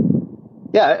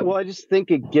 Yeah, well, I just think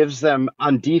it gives them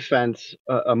on defense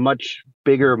a much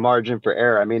bigger margin for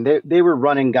error. I mean, they were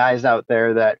running guys out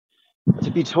there that,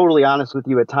 to be totally honest with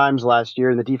you, at times last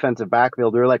year in the defensive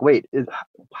backfield, we were like, wait,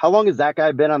 how long has that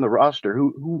guy been on the roster?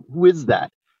 Who is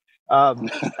that?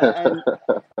 And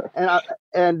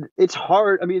it's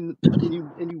hard. I mean,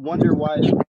 and you wonder why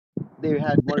they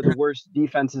had one of the worst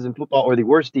defenses in football, or the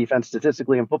worst defense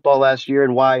statistically in football last year,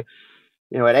 and why,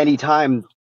 at any time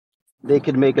they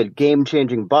could make a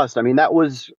game-changing bust. I mean, that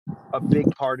was a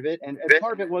big part of it, and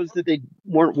part of it was that they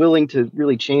weren't willing to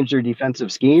really change their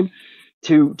defensive scheme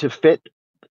to fit,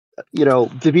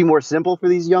 to be more simple for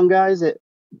these young guys.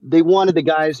 They wanted the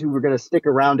guys who were going to stick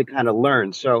around to kind of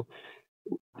learn. So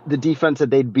the defense that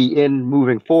they'd be in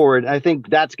moving forward. I think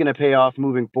that's going to pay off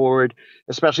moving forward,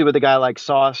 especially with a guy like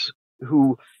Sauce,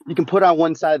 who you can put on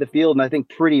one side of the field. And I think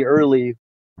pretty early,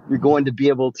 you're going to be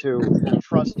able to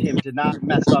trust him to not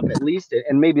mess up at least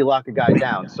and maybe lock a guy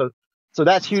down. So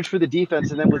that's huge for the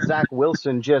defense. And then with Zach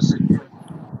Wilson, just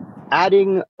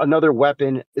adding another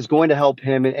weapon is going to help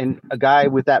him, and a guy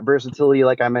with that versatility,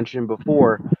 like I mentioned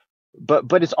before.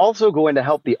 But it's also going to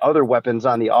help the other weapons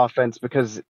on the offense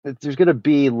because there's going to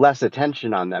be less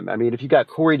attention on them. I mean, if you got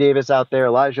Corey Davis out there,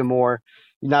 Elijah Moore,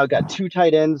 you now got two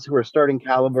tight ends who are starting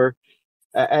caliber,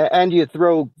 and you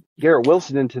throw Garrett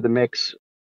Wilson into the mix,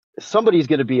 somebody's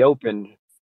going to be open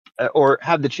or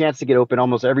have the chance to get open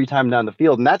almost every time down the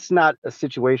field. And that's not a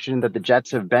situation that the Jets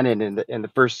have been in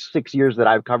the first 6 years that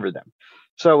I've covered them.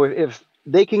 So if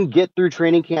they can get through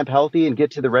training camp healthy and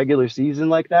get to the regular season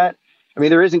like that, I mean,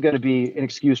 there isn't going to be an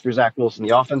excuse for Zach Wilson.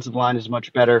 The offensive line is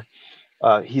much better.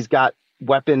 He's got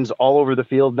weapons all over the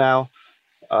field now.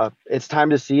 It's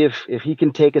time to see if he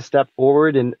can take a step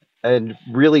forward and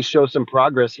really show some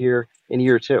progress here in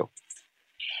year two.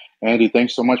 Andy,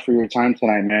 thanks so much for your time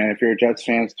tonight, man. If you're a Jets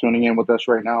fans tuning in with us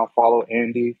right now, follow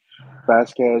Andy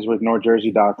Vasquez with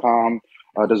NordJersey.com.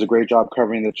 Does a great job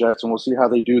covering the Jets, and we'll see how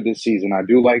they do this season. I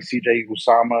do like C.J.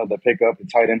 Usama, the pickup, the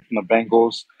tight end from the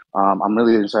Bengals. I'm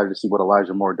really excited to see what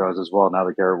Elijah Moore does as well now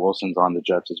that Garrett Wilson's on the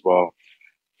Jets as well.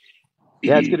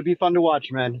 Yeah, it's going to be fun to watch,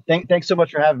 man. Thanks so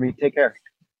much for having me. Take care.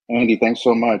 Andy, thanks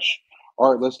so much.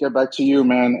 All right, let's get back to you,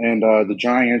 man, and the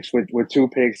Giants with two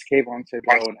picks, Kayvon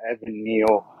Thibodeaux and Evan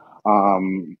Neal.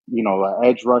 An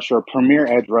edge rusher, premier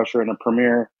edge rusher, and a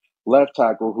premier left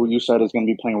tackle who you said is going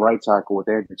to be playing right tackle with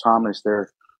Andrew Thomas,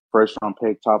 their first-round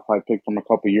pick, top 5 pick from a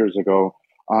couple years ago.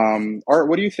 Art,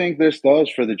 what do you think this does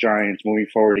for the Giants moving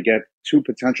forward to get two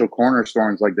potential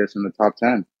cornerstones like this in the top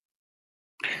 10?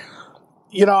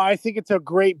 I think it's a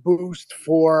great boost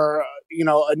for,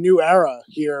 a new era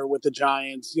here with the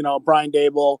Giants. Brian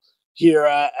Daboll here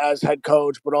as head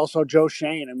coach, but also Joe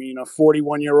Schoen. I mean, a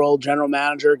 41-year-old general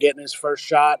manager getting his first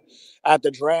shot at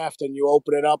the draft, and you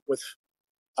open it up with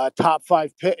a top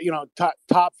 5 pick,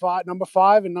 top 5, number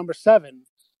 5 and number 7.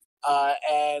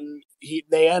 And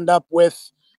they end up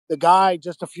with the guy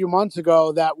just a few months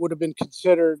ago that would have been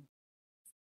considered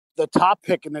the top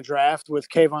pick in the draft with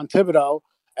Kayvon Thibodeaux.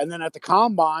 And then at the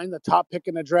combine, the top pick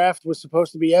in the draft was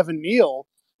supposed to be Evan Neal,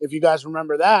 if you guys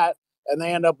remember that. And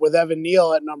they end up with Evan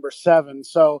Neal at number 7.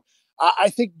 So I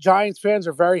think Giants fans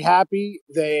are very happy.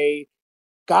 They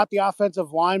got the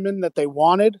offensive lineman that they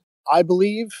wanted, I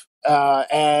believe.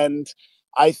 And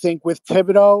I think with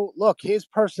Thibodeaux, look, his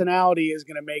personality is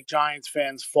going to make Giants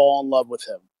fans fall in love with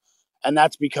him. And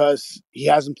that's because he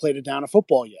hasn't played a down of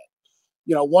football yet.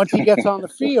 Once he gets on the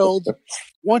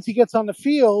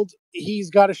field, he's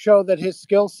got to show that his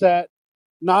skill set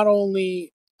not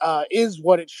only is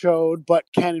what it showed, but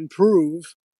can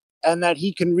improve, and that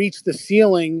he can reach the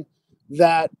ceiling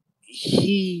that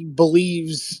he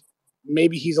believes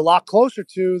maybe he's a lot closer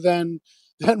to than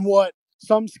what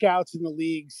some scouts in the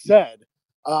league said.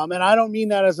 And I don't mean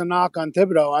that as a knock on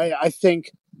Thibodeaux. I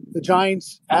think the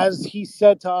Giants, as he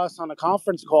said to us on a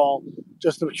conference call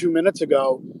just a few minutes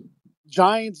ago,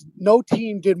 Giants, no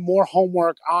team did more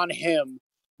homework on him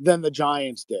than the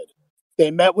Giants did.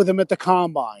 They met with him at the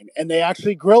combine, and they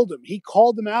actually grilled him. He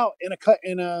called them out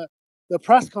in the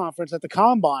press conference at the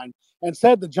combine and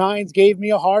said the Giants gave me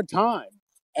a hard time.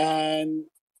 And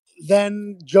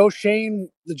then Joe Schoen,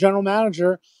 the general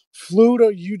manager, flew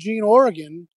to Eugene,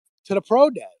 Oregon, to the pro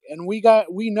day, and we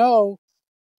know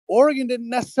Oregon didn't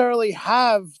necessarily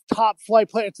have top flight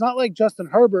players. It's not like Justin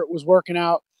Herbert was working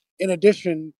out in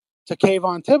addition to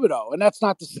Kayvon Thibodeaux, and that's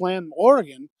not to slam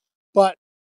Oregon, but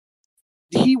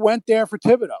he went there for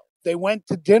Thibodeaux. They went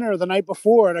to dinner the night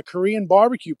before at a Korean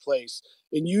barbecue place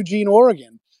in Eugene,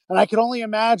 Oregon, and I can only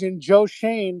imagine Joe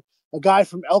Schoen, a guy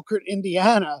from Elkhart,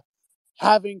 Indiana,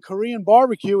 having Korean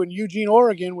barbecue in Eugene,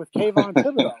 Oregon with Kayvon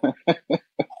Thibodeaux.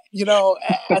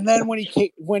 And then when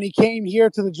he came here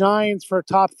to the Giants for a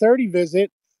top 30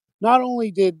 visit, not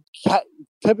only did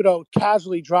Thibodeaux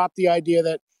casually drop the idea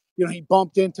that he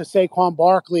bumped into Saquon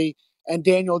Barkley and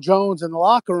Daniel Jones in the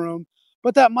locker room,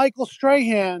 but that Michael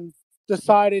Strahan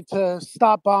decided to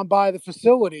stop on by the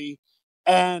facility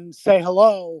and say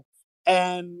hello.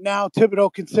 And now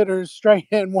Thibodeaux considers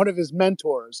Strahan one of his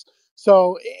mentors.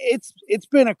 So it's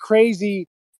been a crazy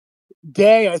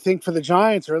day, I think, for the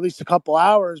Giants, or at least a couple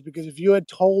hours, because if you had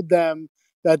told them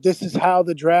that this is how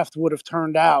the draft would have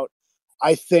turned out,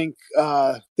 I think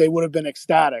they would have been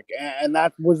ecstatic. And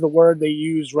that was the word they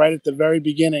used right at the very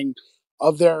beginning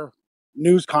of their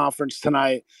news conference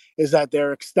tonight, is that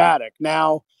they're ecstatic.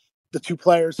 Now the two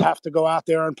players have to go out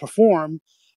there and perform.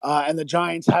 And the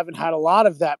Giants haven't had a lot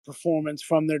of that performance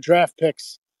from their draft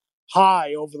picks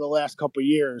high over the last couple of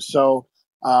years. So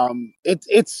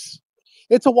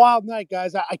it's a wild night,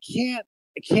 guys. I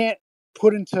can't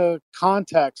put into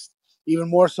context even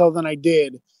more so than I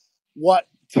did what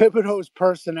Thibodeau's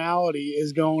personality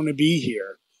is going to be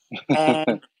here.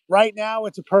 And right now,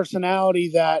 it's a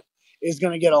personality that is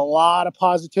going to get a lot of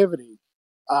positivity.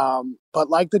 But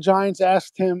like the Giants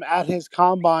asked him at his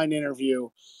combine interview,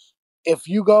 if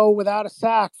you go without a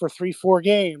sack for 3-4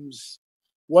 games,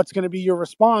 what's going to be your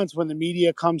response when the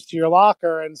media comes to your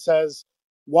locker and says,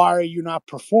 why are you not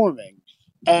performing?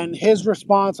 And his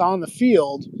response on the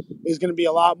field is going to be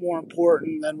a lot more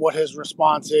important than what his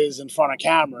response is in front of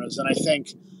cameras. And I think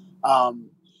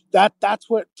that's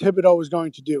what Thibodeau is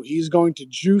going to do. He's going to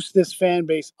juice this fan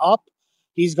base up.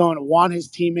 He's going to want his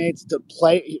teammates to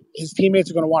play. His teammates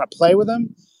are going to want to play with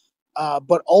him.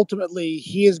 But ultimately,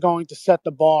 he is going to set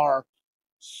the bar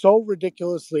so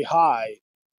ridiculously high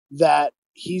that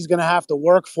he's going to have to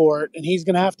work for it, and he's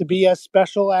going to have to be as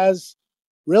special as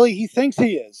really he thinks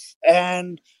he is.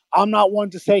 And I'm not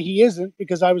one to say he isn't,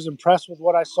 because I was impressed with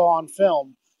what I saw on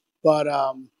film. But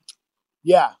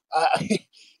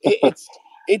it's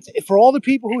for all the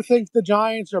people who think the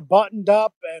Giants are buttoned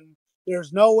up and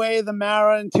there's no way the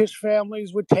Mara and Tisch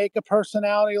families would take a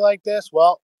personality like this.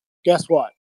 Well, guess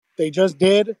what? They just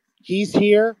did. He's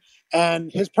here,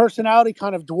 and his personality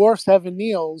kind of dwarfs Evan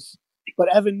Neal's,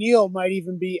 but Evan Neal might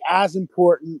even be as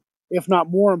important, if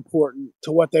not more important,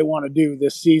 to what they want to do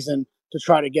this season to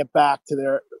try to get back to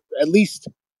their at least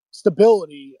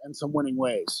stability and some winning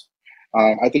ways.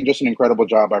 I think just an incredible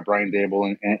job by Brian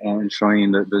Dable and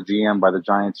showing the GM by the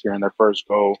Giants here in their first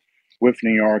go with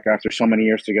New York after so many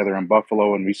years together in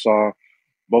Buffalo. And we saw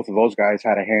both of those guys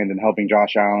had a hand in helping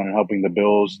Josh Allen and helping the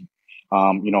Bills,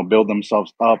 build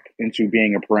themselves up into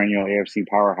being a perennial AFC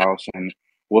powerhouse. And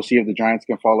we'll see if the Giants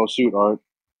can follow suit, Art.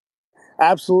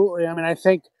 Absolutely. I mean, I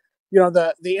think,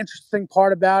 the interesting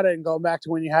part about it, and going back to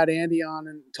when you had Andy on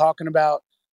and talking about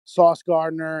Sauce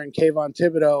Gardner and Kayvon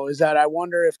Thibodeaux, is that I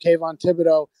wonder if Kayvon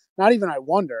Thibodeaux, not even I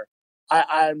wonder,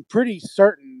 I'm pretty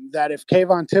certain that if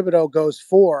Kayvon Thibodeaux goes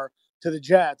 4 to the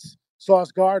Jets,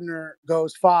 Sauce Gardner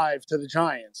goes 5 to the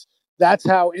Giants. That's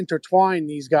how intertwined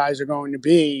these guys are going to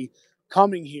be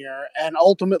coming here. And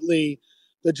ultimately,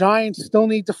 the Giants still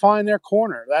need to find their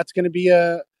corner. That's going to be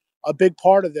a big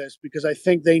part of this, because I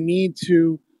think they need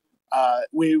to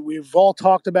we've all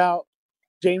talked about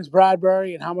James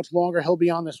Bradbury and how much longer he'll be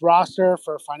on this roster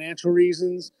for financial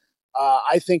reasons.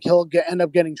 I think he'll end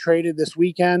up getting traded this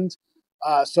weekend.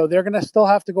 So they're going to still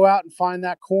have to go out and find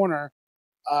that corner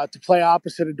to play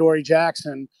opposite of Dory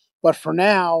Jackson. But for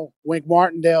now, Wink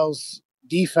Martindale's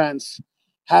defense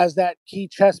has that key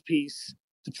chess piece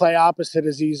to play opposite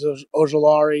Azeez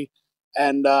Ojulari.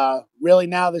 And really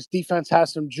now this defense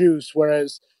has some juice,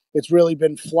 whereas it's really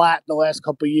been flat in the last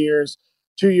couple of years.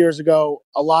 2 years ago,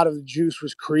 a lot of the juice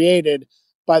was created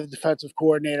by the defensive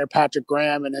coordinator, Patrick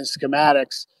Graham, and his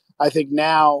schematics. I think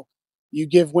now you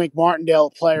give Wink Martindale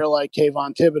a player like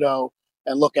Kayvon Thibodeaux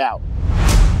and look out.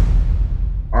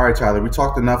 All right, Tyler, we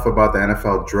talked enough about the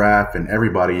NFL draft and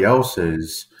everybody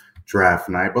else's draft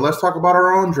night, but let's talk about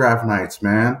our own draft nights,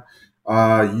 man.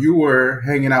 You were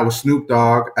hanging out with Snoop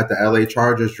Dogg at the LA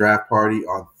Chargers draft party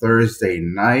on Thursday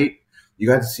night. You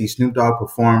got to see Snoop Dogg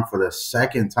perform for the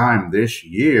second time this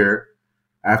year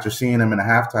after seeing him in a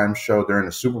halftime show during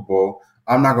the Super Bowl.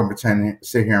 I'm not going to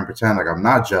sit here and pretend like I'm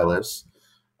not jealous.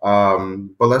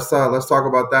 But let's talk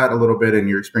about that a little bit and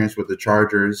your experience with the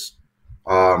Chargers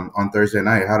on Thursday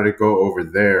night. How did it go over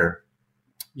there?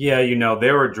 Yeah,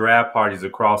 there were draft parties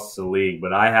across the league,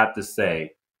 but I have to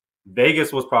say,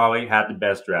 Vegas was probably had the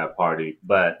best draft party.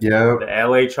 But the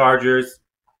LA Chargers,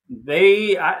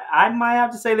 I might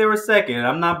have to say they were second.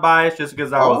 I'm not biased just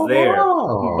because I was there.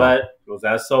 But it was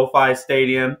at SoFi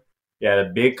Stadium. They had a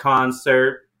big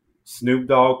concert. Snoop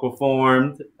Dogg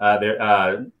performed.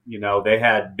 They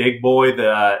had Big Boy,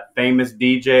 the famous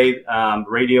DJ,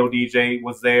 radio DJ,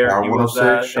 was there. Power he was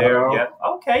 106, there. Yeah.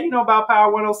 Okay, you know about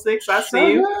Power 106. I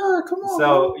see you. Yeah, come on.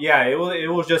 So yeah, it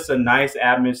was just a nice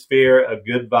atmosphere, a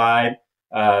good vibe.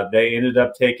 They ended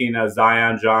up taking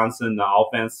Zion Johnson, the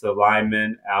offensive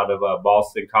lineman out of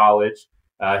Boston College.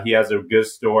 He has a good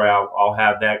story. I'll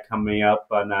have that coming up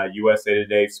on USA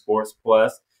Today Sports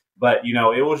Plus. But,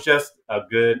 it was just a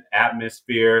good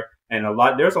atmosphere and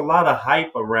there's a lot of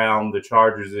hype around the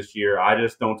Chargers this year. I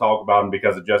just don't talk about them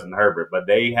because of Justin Herbert, but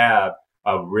they have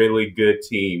a really good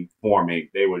team forming.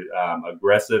 They were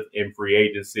aggressive in free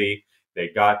agency. They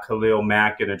got Khalil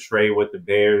Mack in a trade with the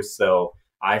Bears. So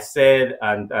I said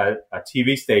on a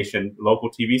TV station, local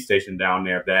TV station down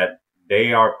there, that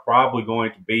they are probably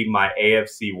going to be my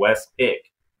AFC West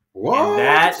pick. What?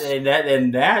 And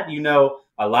that,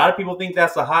 a lot of people think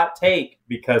that's a hot take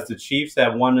because the Chiefs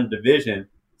have won the division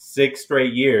 6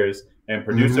 straight years, and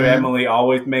producer Emily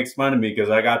always makes fun of me because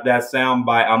I got that sound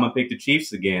bite. I'm gonna pick the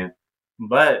Chiefs again,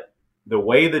 but the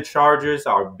way the Chargers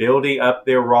are building up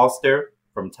their roster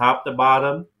from top to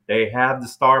bottom, they have the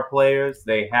star players,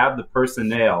 they have the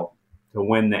personnel to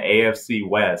win the AFC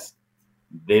West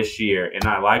this year, and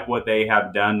I like what they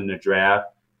have done in the draft.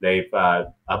 They've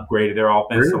upgraded their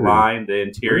offensive line, the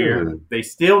interior. Really? They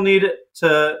still need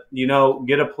to,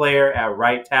 get a player at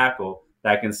right tackle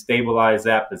that can stabilize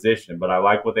that position. But I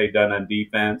like what they've done on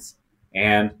defense,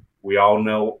 and we all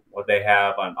know what they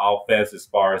have on offense as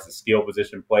far as the skill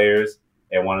position players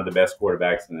and one of the best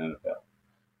quarterbacks in the NFL.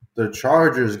 The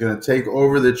Chargers going to take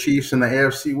over the Chiefs in the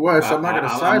AFC West. I'm not going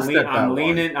to sidestep that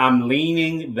I'm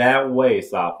leaning that way,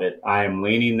 Safit. I am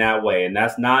leaning that way, and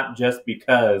that's not just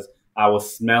because I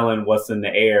was smelling what's in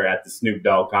the air at the Snoop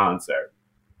Dogg concert.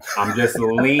 I'm just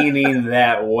leaning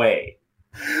that way.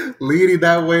 Leading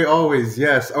that way always,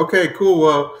 yes. Okay, cool.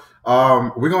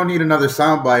 Well, we're going to need another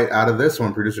soundbite out of this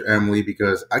one, producer Emily,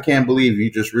 because I can't believe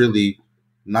you just really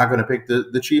not going to pick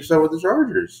the Chiefs over the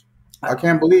Chargers. I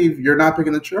can't believe you're not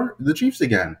picking the Chiefs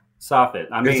again. Stop it.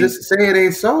 I mean, say it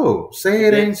ain't so. Say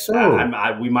it ain't so.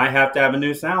 We might have to have a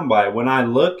new soundbite. When I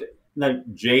look like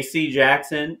J.C.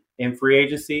 Jackson in free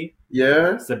agency,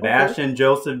 Sebastian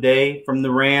Joseph Day from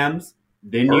the Rams,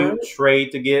 then you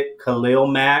trade to get Khalil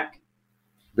Mack.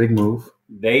 Big move.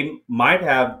 They might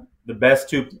have the best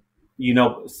two,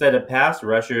 set of pass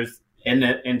rushers in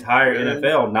the entire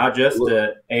NFL, not just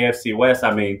the AFC West.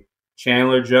 I mean,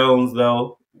 Chandler Jones,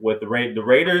 though, with the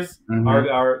Raiders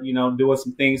are doing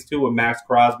some things too with Max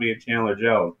Crosby and Chandler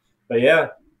Jones. But yeah,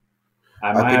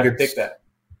 I might have to pick that.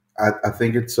 I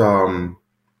think it's all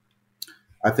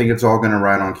going to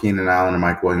ride on Keenan Allen and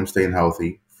Mike Williams staying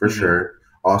healthy for sure.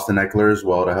 Austin Eckler as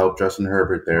well to help Justin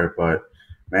Herbert there. But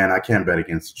man, I can't bet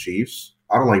against the Chiefs.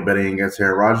 I don't like betting against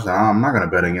Aaron Rodgers. I'm not going to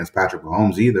bet against Patrick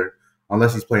Mahomes either,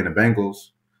 unless he's playing the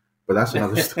Bengals. But that's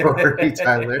another story,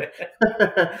 Tyler.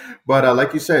 But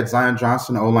like you said, Zion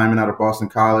Johnson, O-lineman out of Boston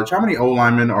College. How many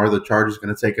O-linemen are the Chargers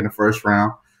going to take in the first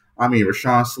round? I mean,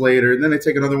 Rashawn Slater, and then they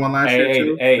take another one last year,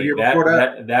 too.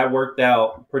 That worked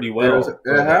out pretty well.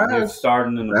 It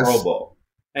starting in the Pro Bowl.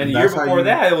 And the year before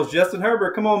that, it was Justin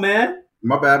Herbert. Come on, man.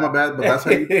 My bad. But that's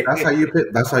how you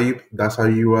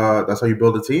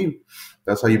build a team.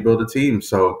 That's how you build a team.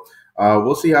 So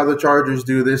we'll see how the Chargers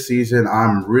do this season.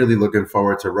 I'm really looking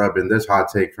forward to rubbing this hot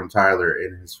take from Tyler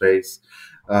in his face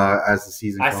as the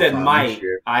season comes on. I said might.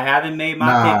 I haven't made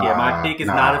my pick yet. My pick is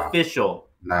not official.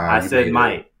 I said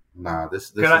might.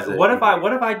 This is it. What if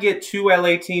I get 2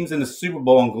 LA teams in the Super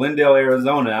Bowl in Glendale,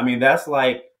 Arizona? I mean, that's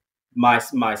like my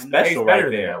special right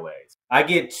there. I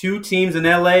get 2 teams in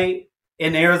LA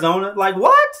in Arizona. Like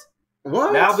what?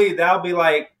 What? That'll be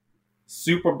like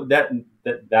super.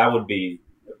 That would be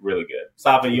really good.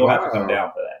 Safa, you'll have to come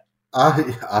down for that.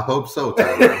 I hope so,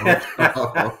 Tyler.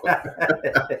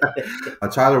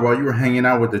 Tyler, while you were hanging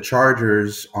out with the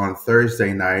Chargers on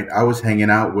Thursday night, I was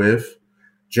hanging out with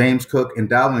James Cook and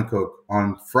Dalvin Cook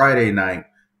on Friday night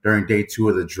during day 2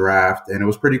 of the draft. And it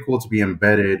was pretty cool to be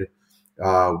embedded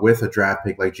with a draft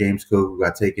pick like James Cook, who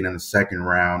got taken in the second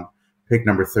round, pick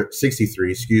number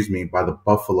 63, by the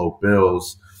Buffalo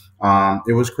Bills.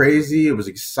 It was crazy. It was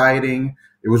exciting.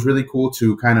 It was really cool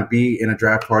to kind of be in a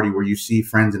draft party where you see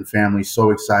friends and family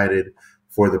so excited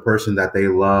for the person that they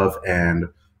love. And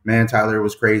man, Tyler, it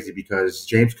was crazy because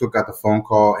James Cook got the phone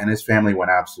call and his family went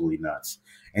absolutely nuts.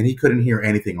 And he couldn't hear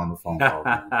anything on the phone call.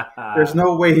 There's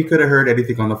no way he could have heard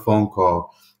anything on the phone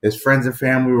call. His friends and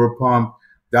family were pumped.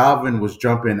 Dalvin was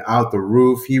jumping out the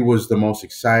roof. He was the most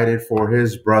excited for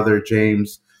his brother,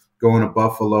 James, going to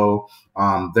Buffalo.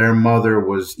 Their mother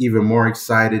was even more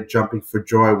excited, jumping for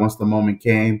joy once the moment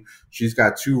came. She's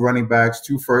got 2 running backs,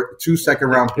 2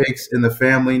 second-round picks in the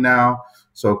family now.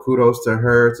 So kudos to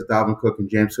her, to Dalvin Cook and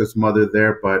James Cook's mother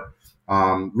there. But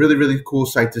really, really cool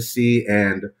sight to see.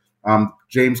 And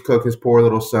James Cook, his poor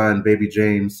little son, baby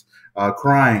James,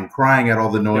 crying at all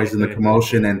the noise and the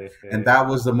commotion. And that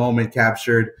was the moment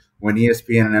captured when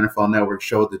ESPN and NFL Network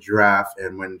showed the draft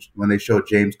and when they showed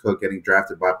James Cook getting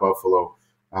drafted by Buffalo.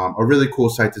 A really cool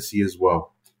sight to see as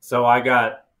well. So I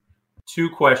got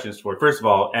 2 questions for you. First of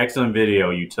all, excellent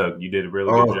video you took. You did a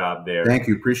really good job there. Thank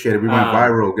you. Appreciate it. We went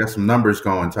viral. Got some numbers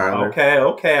going, Tyler.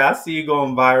 Okay. I see you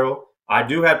going viral. I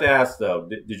do have to ask, though,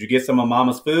 did you get some of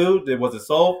Mama's food? Was it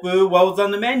soul food? What was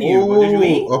on the menu? What did you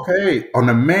eat? Okay. On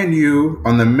the menu.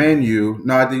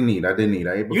 No, I didn't eat. I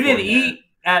ate you didn't eat?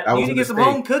 You didn't get some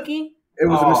home cooking? It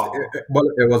was a mistake.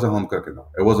 Oh. It wasn't home cooking though.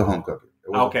 It wasn't home cooking.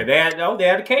 Okay, they had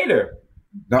to cater.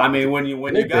 No, I mean, when you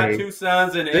got they- two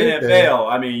sons in the they- NFL,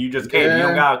 I mean, you just can't. You Yeah.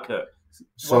 don't got to cook.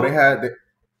 So Well,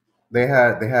 they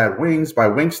had wings by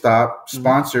Wingstop,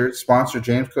 sponsored.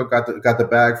 James Cook got the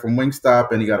bag from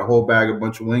Wingstop, and he got a whole bag, a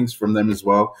bunch of wings from them as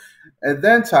well. And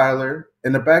then Tyler,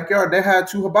 in the backyard, they had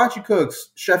two hibachi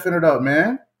cooks chefing it up,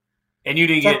 man. and you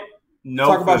didn't get no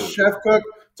Talk food. about Chef Cook.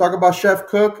 Talk about Chef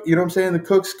Cook. You know what I'm saying? The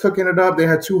cooks cooking it up. They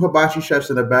had two hibachi chefs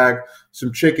in the bag,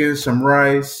 some chicken, some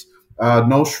rice,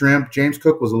 no shrimp. James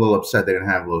Cook was a little upset they didn't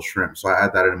have a little shrimp, so I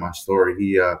add that in my story.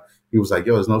 He was like,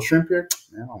 "Yo, there's no shrimp here.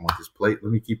 Man, I don't want this plate.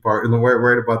 Let me keep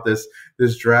worried about this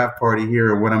draft party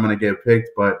here and when I'm gonna get picked."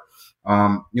 But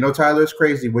Tyler, it's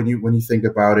crazy when you think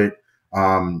about it.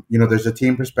 There's a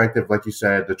team perspective, like you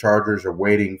said. The Chargers are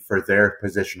waiting for their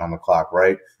position on the clock,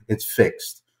 right? It's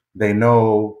fixed. They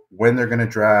know when they're going to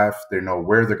draft. They know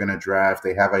where they're going to draft.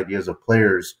 They have ideas of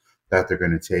players that they're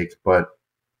going to take. But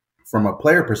from a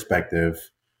player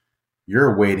perspective,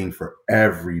 you're waiting for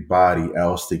everybody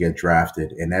else to get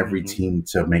drafted and every team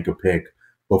to make a pick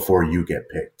before you get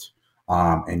picked.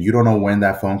 And you don't know when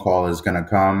that phone call is going to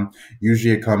come.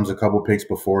 Usually it comes a couple picks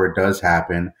before it does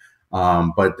happen.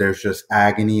 But there's just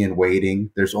agony and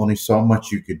waiting. There's only so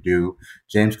much you could do.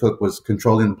 James Cook was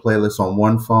controlling the playlist on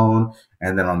one phone,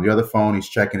 and then on the other phone, he's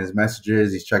checking his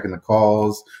messages, he's checking the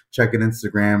calls, checking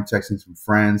Instagram, texting some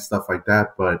friends, stuff like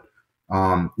that. But,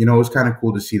 it was kind of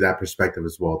cool to see that perspective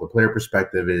as well. The player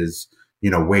perspective is,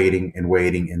 waiting,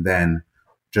 and then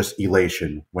just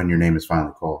elation when your name is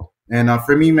finally called. And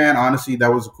for me, man, honestly,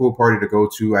 that was a cool party to go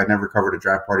to. I never covered a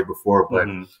draft party before, but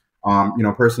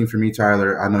personally for me,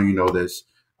 Tyler, I know you know this.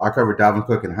 I covered Dalvin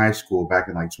Cook in high school back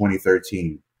in like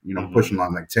 2013, pushing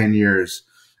on like 10 years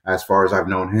as far as I've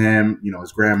known him,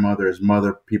 his grandmother, his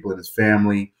mother, people in his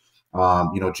family.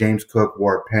 James Cook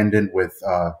wore a pendant with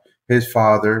his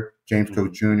father, James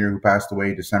Cook Jr., who passed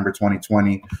away December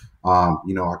 2020. I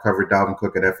covered Dalvin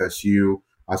Cook at FSU.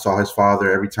 I saw his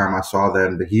father every time I saw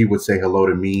them, he would say hello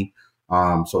to me.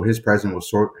 So his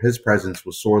presence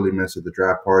was sorely missed at the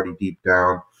draft party deep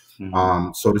down.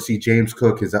 So to see James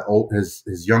Cook,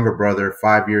 his younger brother,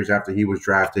 5 years after he was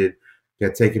drafted,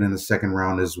 get taken in the second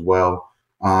round as well.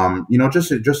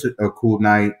 Just a cool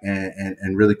night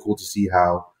and really cool to see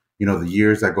how, the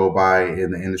years that go by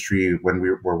in the industry when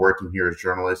we're working here as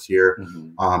journalists here,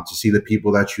 to see the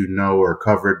people that or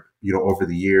covered, over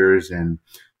the years and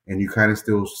you kind of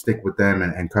still stick with them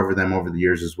and cover them over the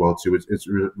years as well too. It's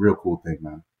a real cool thing,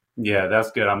 man. Yeah,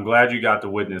 that's good. I'm glad you got to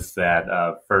witness that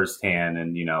firsthand.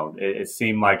 And, it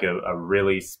seemed like a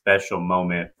really special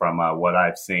moment from what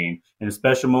I've seen, and a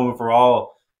special moment for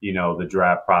all, the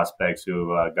draft prospects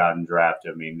who have gotten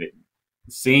drafted. I mean,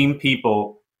 seeing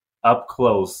people up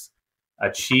close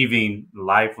achieving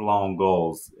lifelong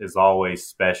goals is always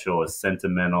special. It's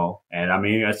sentimental. And I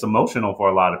mean, it's emotional for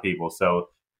a lot of people. So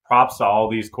props to all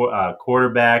these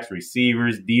quarterbacks,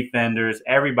 receivers, defenders,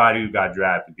 everybody who got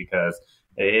drafted, because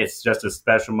it's just a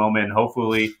special moment. And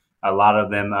hopefully a lot of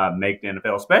them make the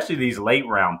NFL, especially these late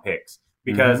round picks,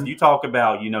 because you talk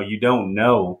about, you don't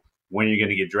know when you're going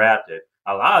to get drafted.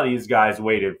 A lot of these guys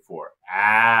waited for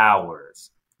hours.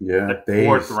 Yeah. The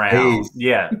fourth round.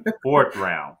 Yeah. Fourth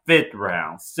round, fifth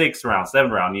round, sixth round,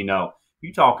 seventh round.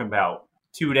 You talking about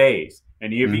 2 days.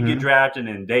 And if you get drafted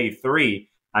in day 3,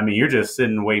 I mean, you're just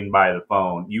sitting waiting by the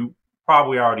phone. You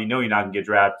probably already know you're not going to get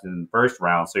drafted in the first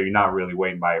round, so you're not really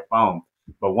waiting by your phone.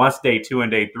 But once day 2 and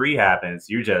day 3 happens,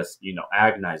 you're just,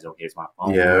 agonizing. Okay, it's my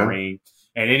phone ring.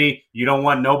 And you don't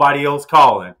want nobody else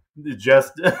calling.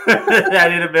 Just that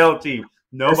NFL team.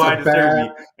 Nobody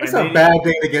disturbs me. It's a bad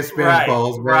day to get spam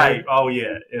calls, man. Right. Oh,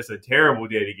 yeah. It's a terrible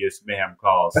day to get spam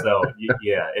calls. So,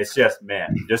 yeah, it's just,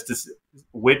 man, just to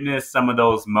witness some of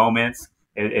those moments,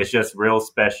 it's just real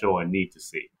special and neat to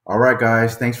see. All right,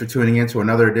 guys. Thanks for tuning in to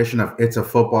another edition of It's a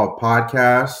Football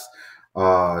Podcast.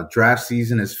 Draft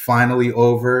season is finally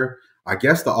over. I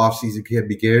guess the offseason can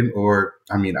begin,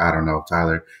 I don't know,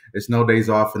 Tyler. It's no days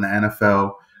off in the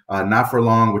NFL. Not for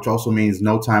long, which also means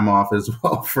no time off as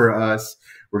well for us.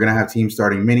 We're going to have teams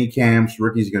starting mini camps.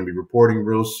 Rookies are going to be reporting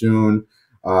real soon.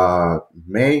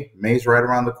 May's right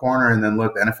around the corner. And then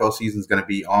look, the NFL season is going to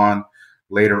be on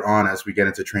later on as we get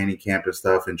into training camp and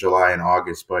stuff in July and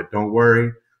August. But don't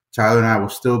worry, Tyler and I will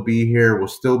still be here. We'll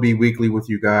still be weekly with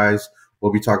you guys.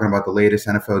 We'll be talking about the latest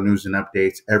NFL news and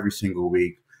updates every single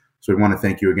week. So we want to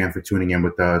thank you again for tuning in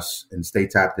with us, and stay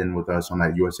tapped in with us on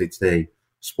that USA Today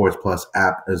Sports Plus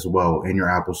app as well, in your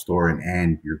Apple Store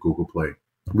and your Google Play.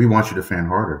 We want you to fan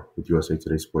harder with USA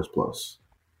Today Sports Plus.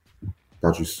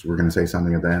 Thought you were going to say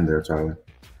something at the end there, Tyler.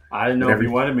 I didn't know if you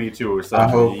wanted me to or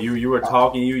something. You were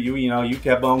talking. You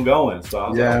kept on going. So I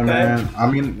was like, okay. Man.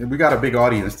 I mean, we got a big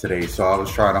audience today, so I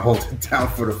was trying to hold it down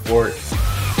for the fort.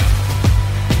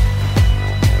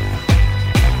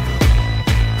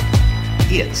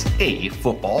 It's a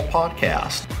football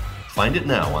podcast. Find it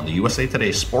now on the USA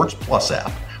Today Sports Plus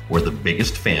app, where the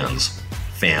biggest fans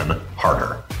fan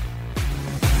harder.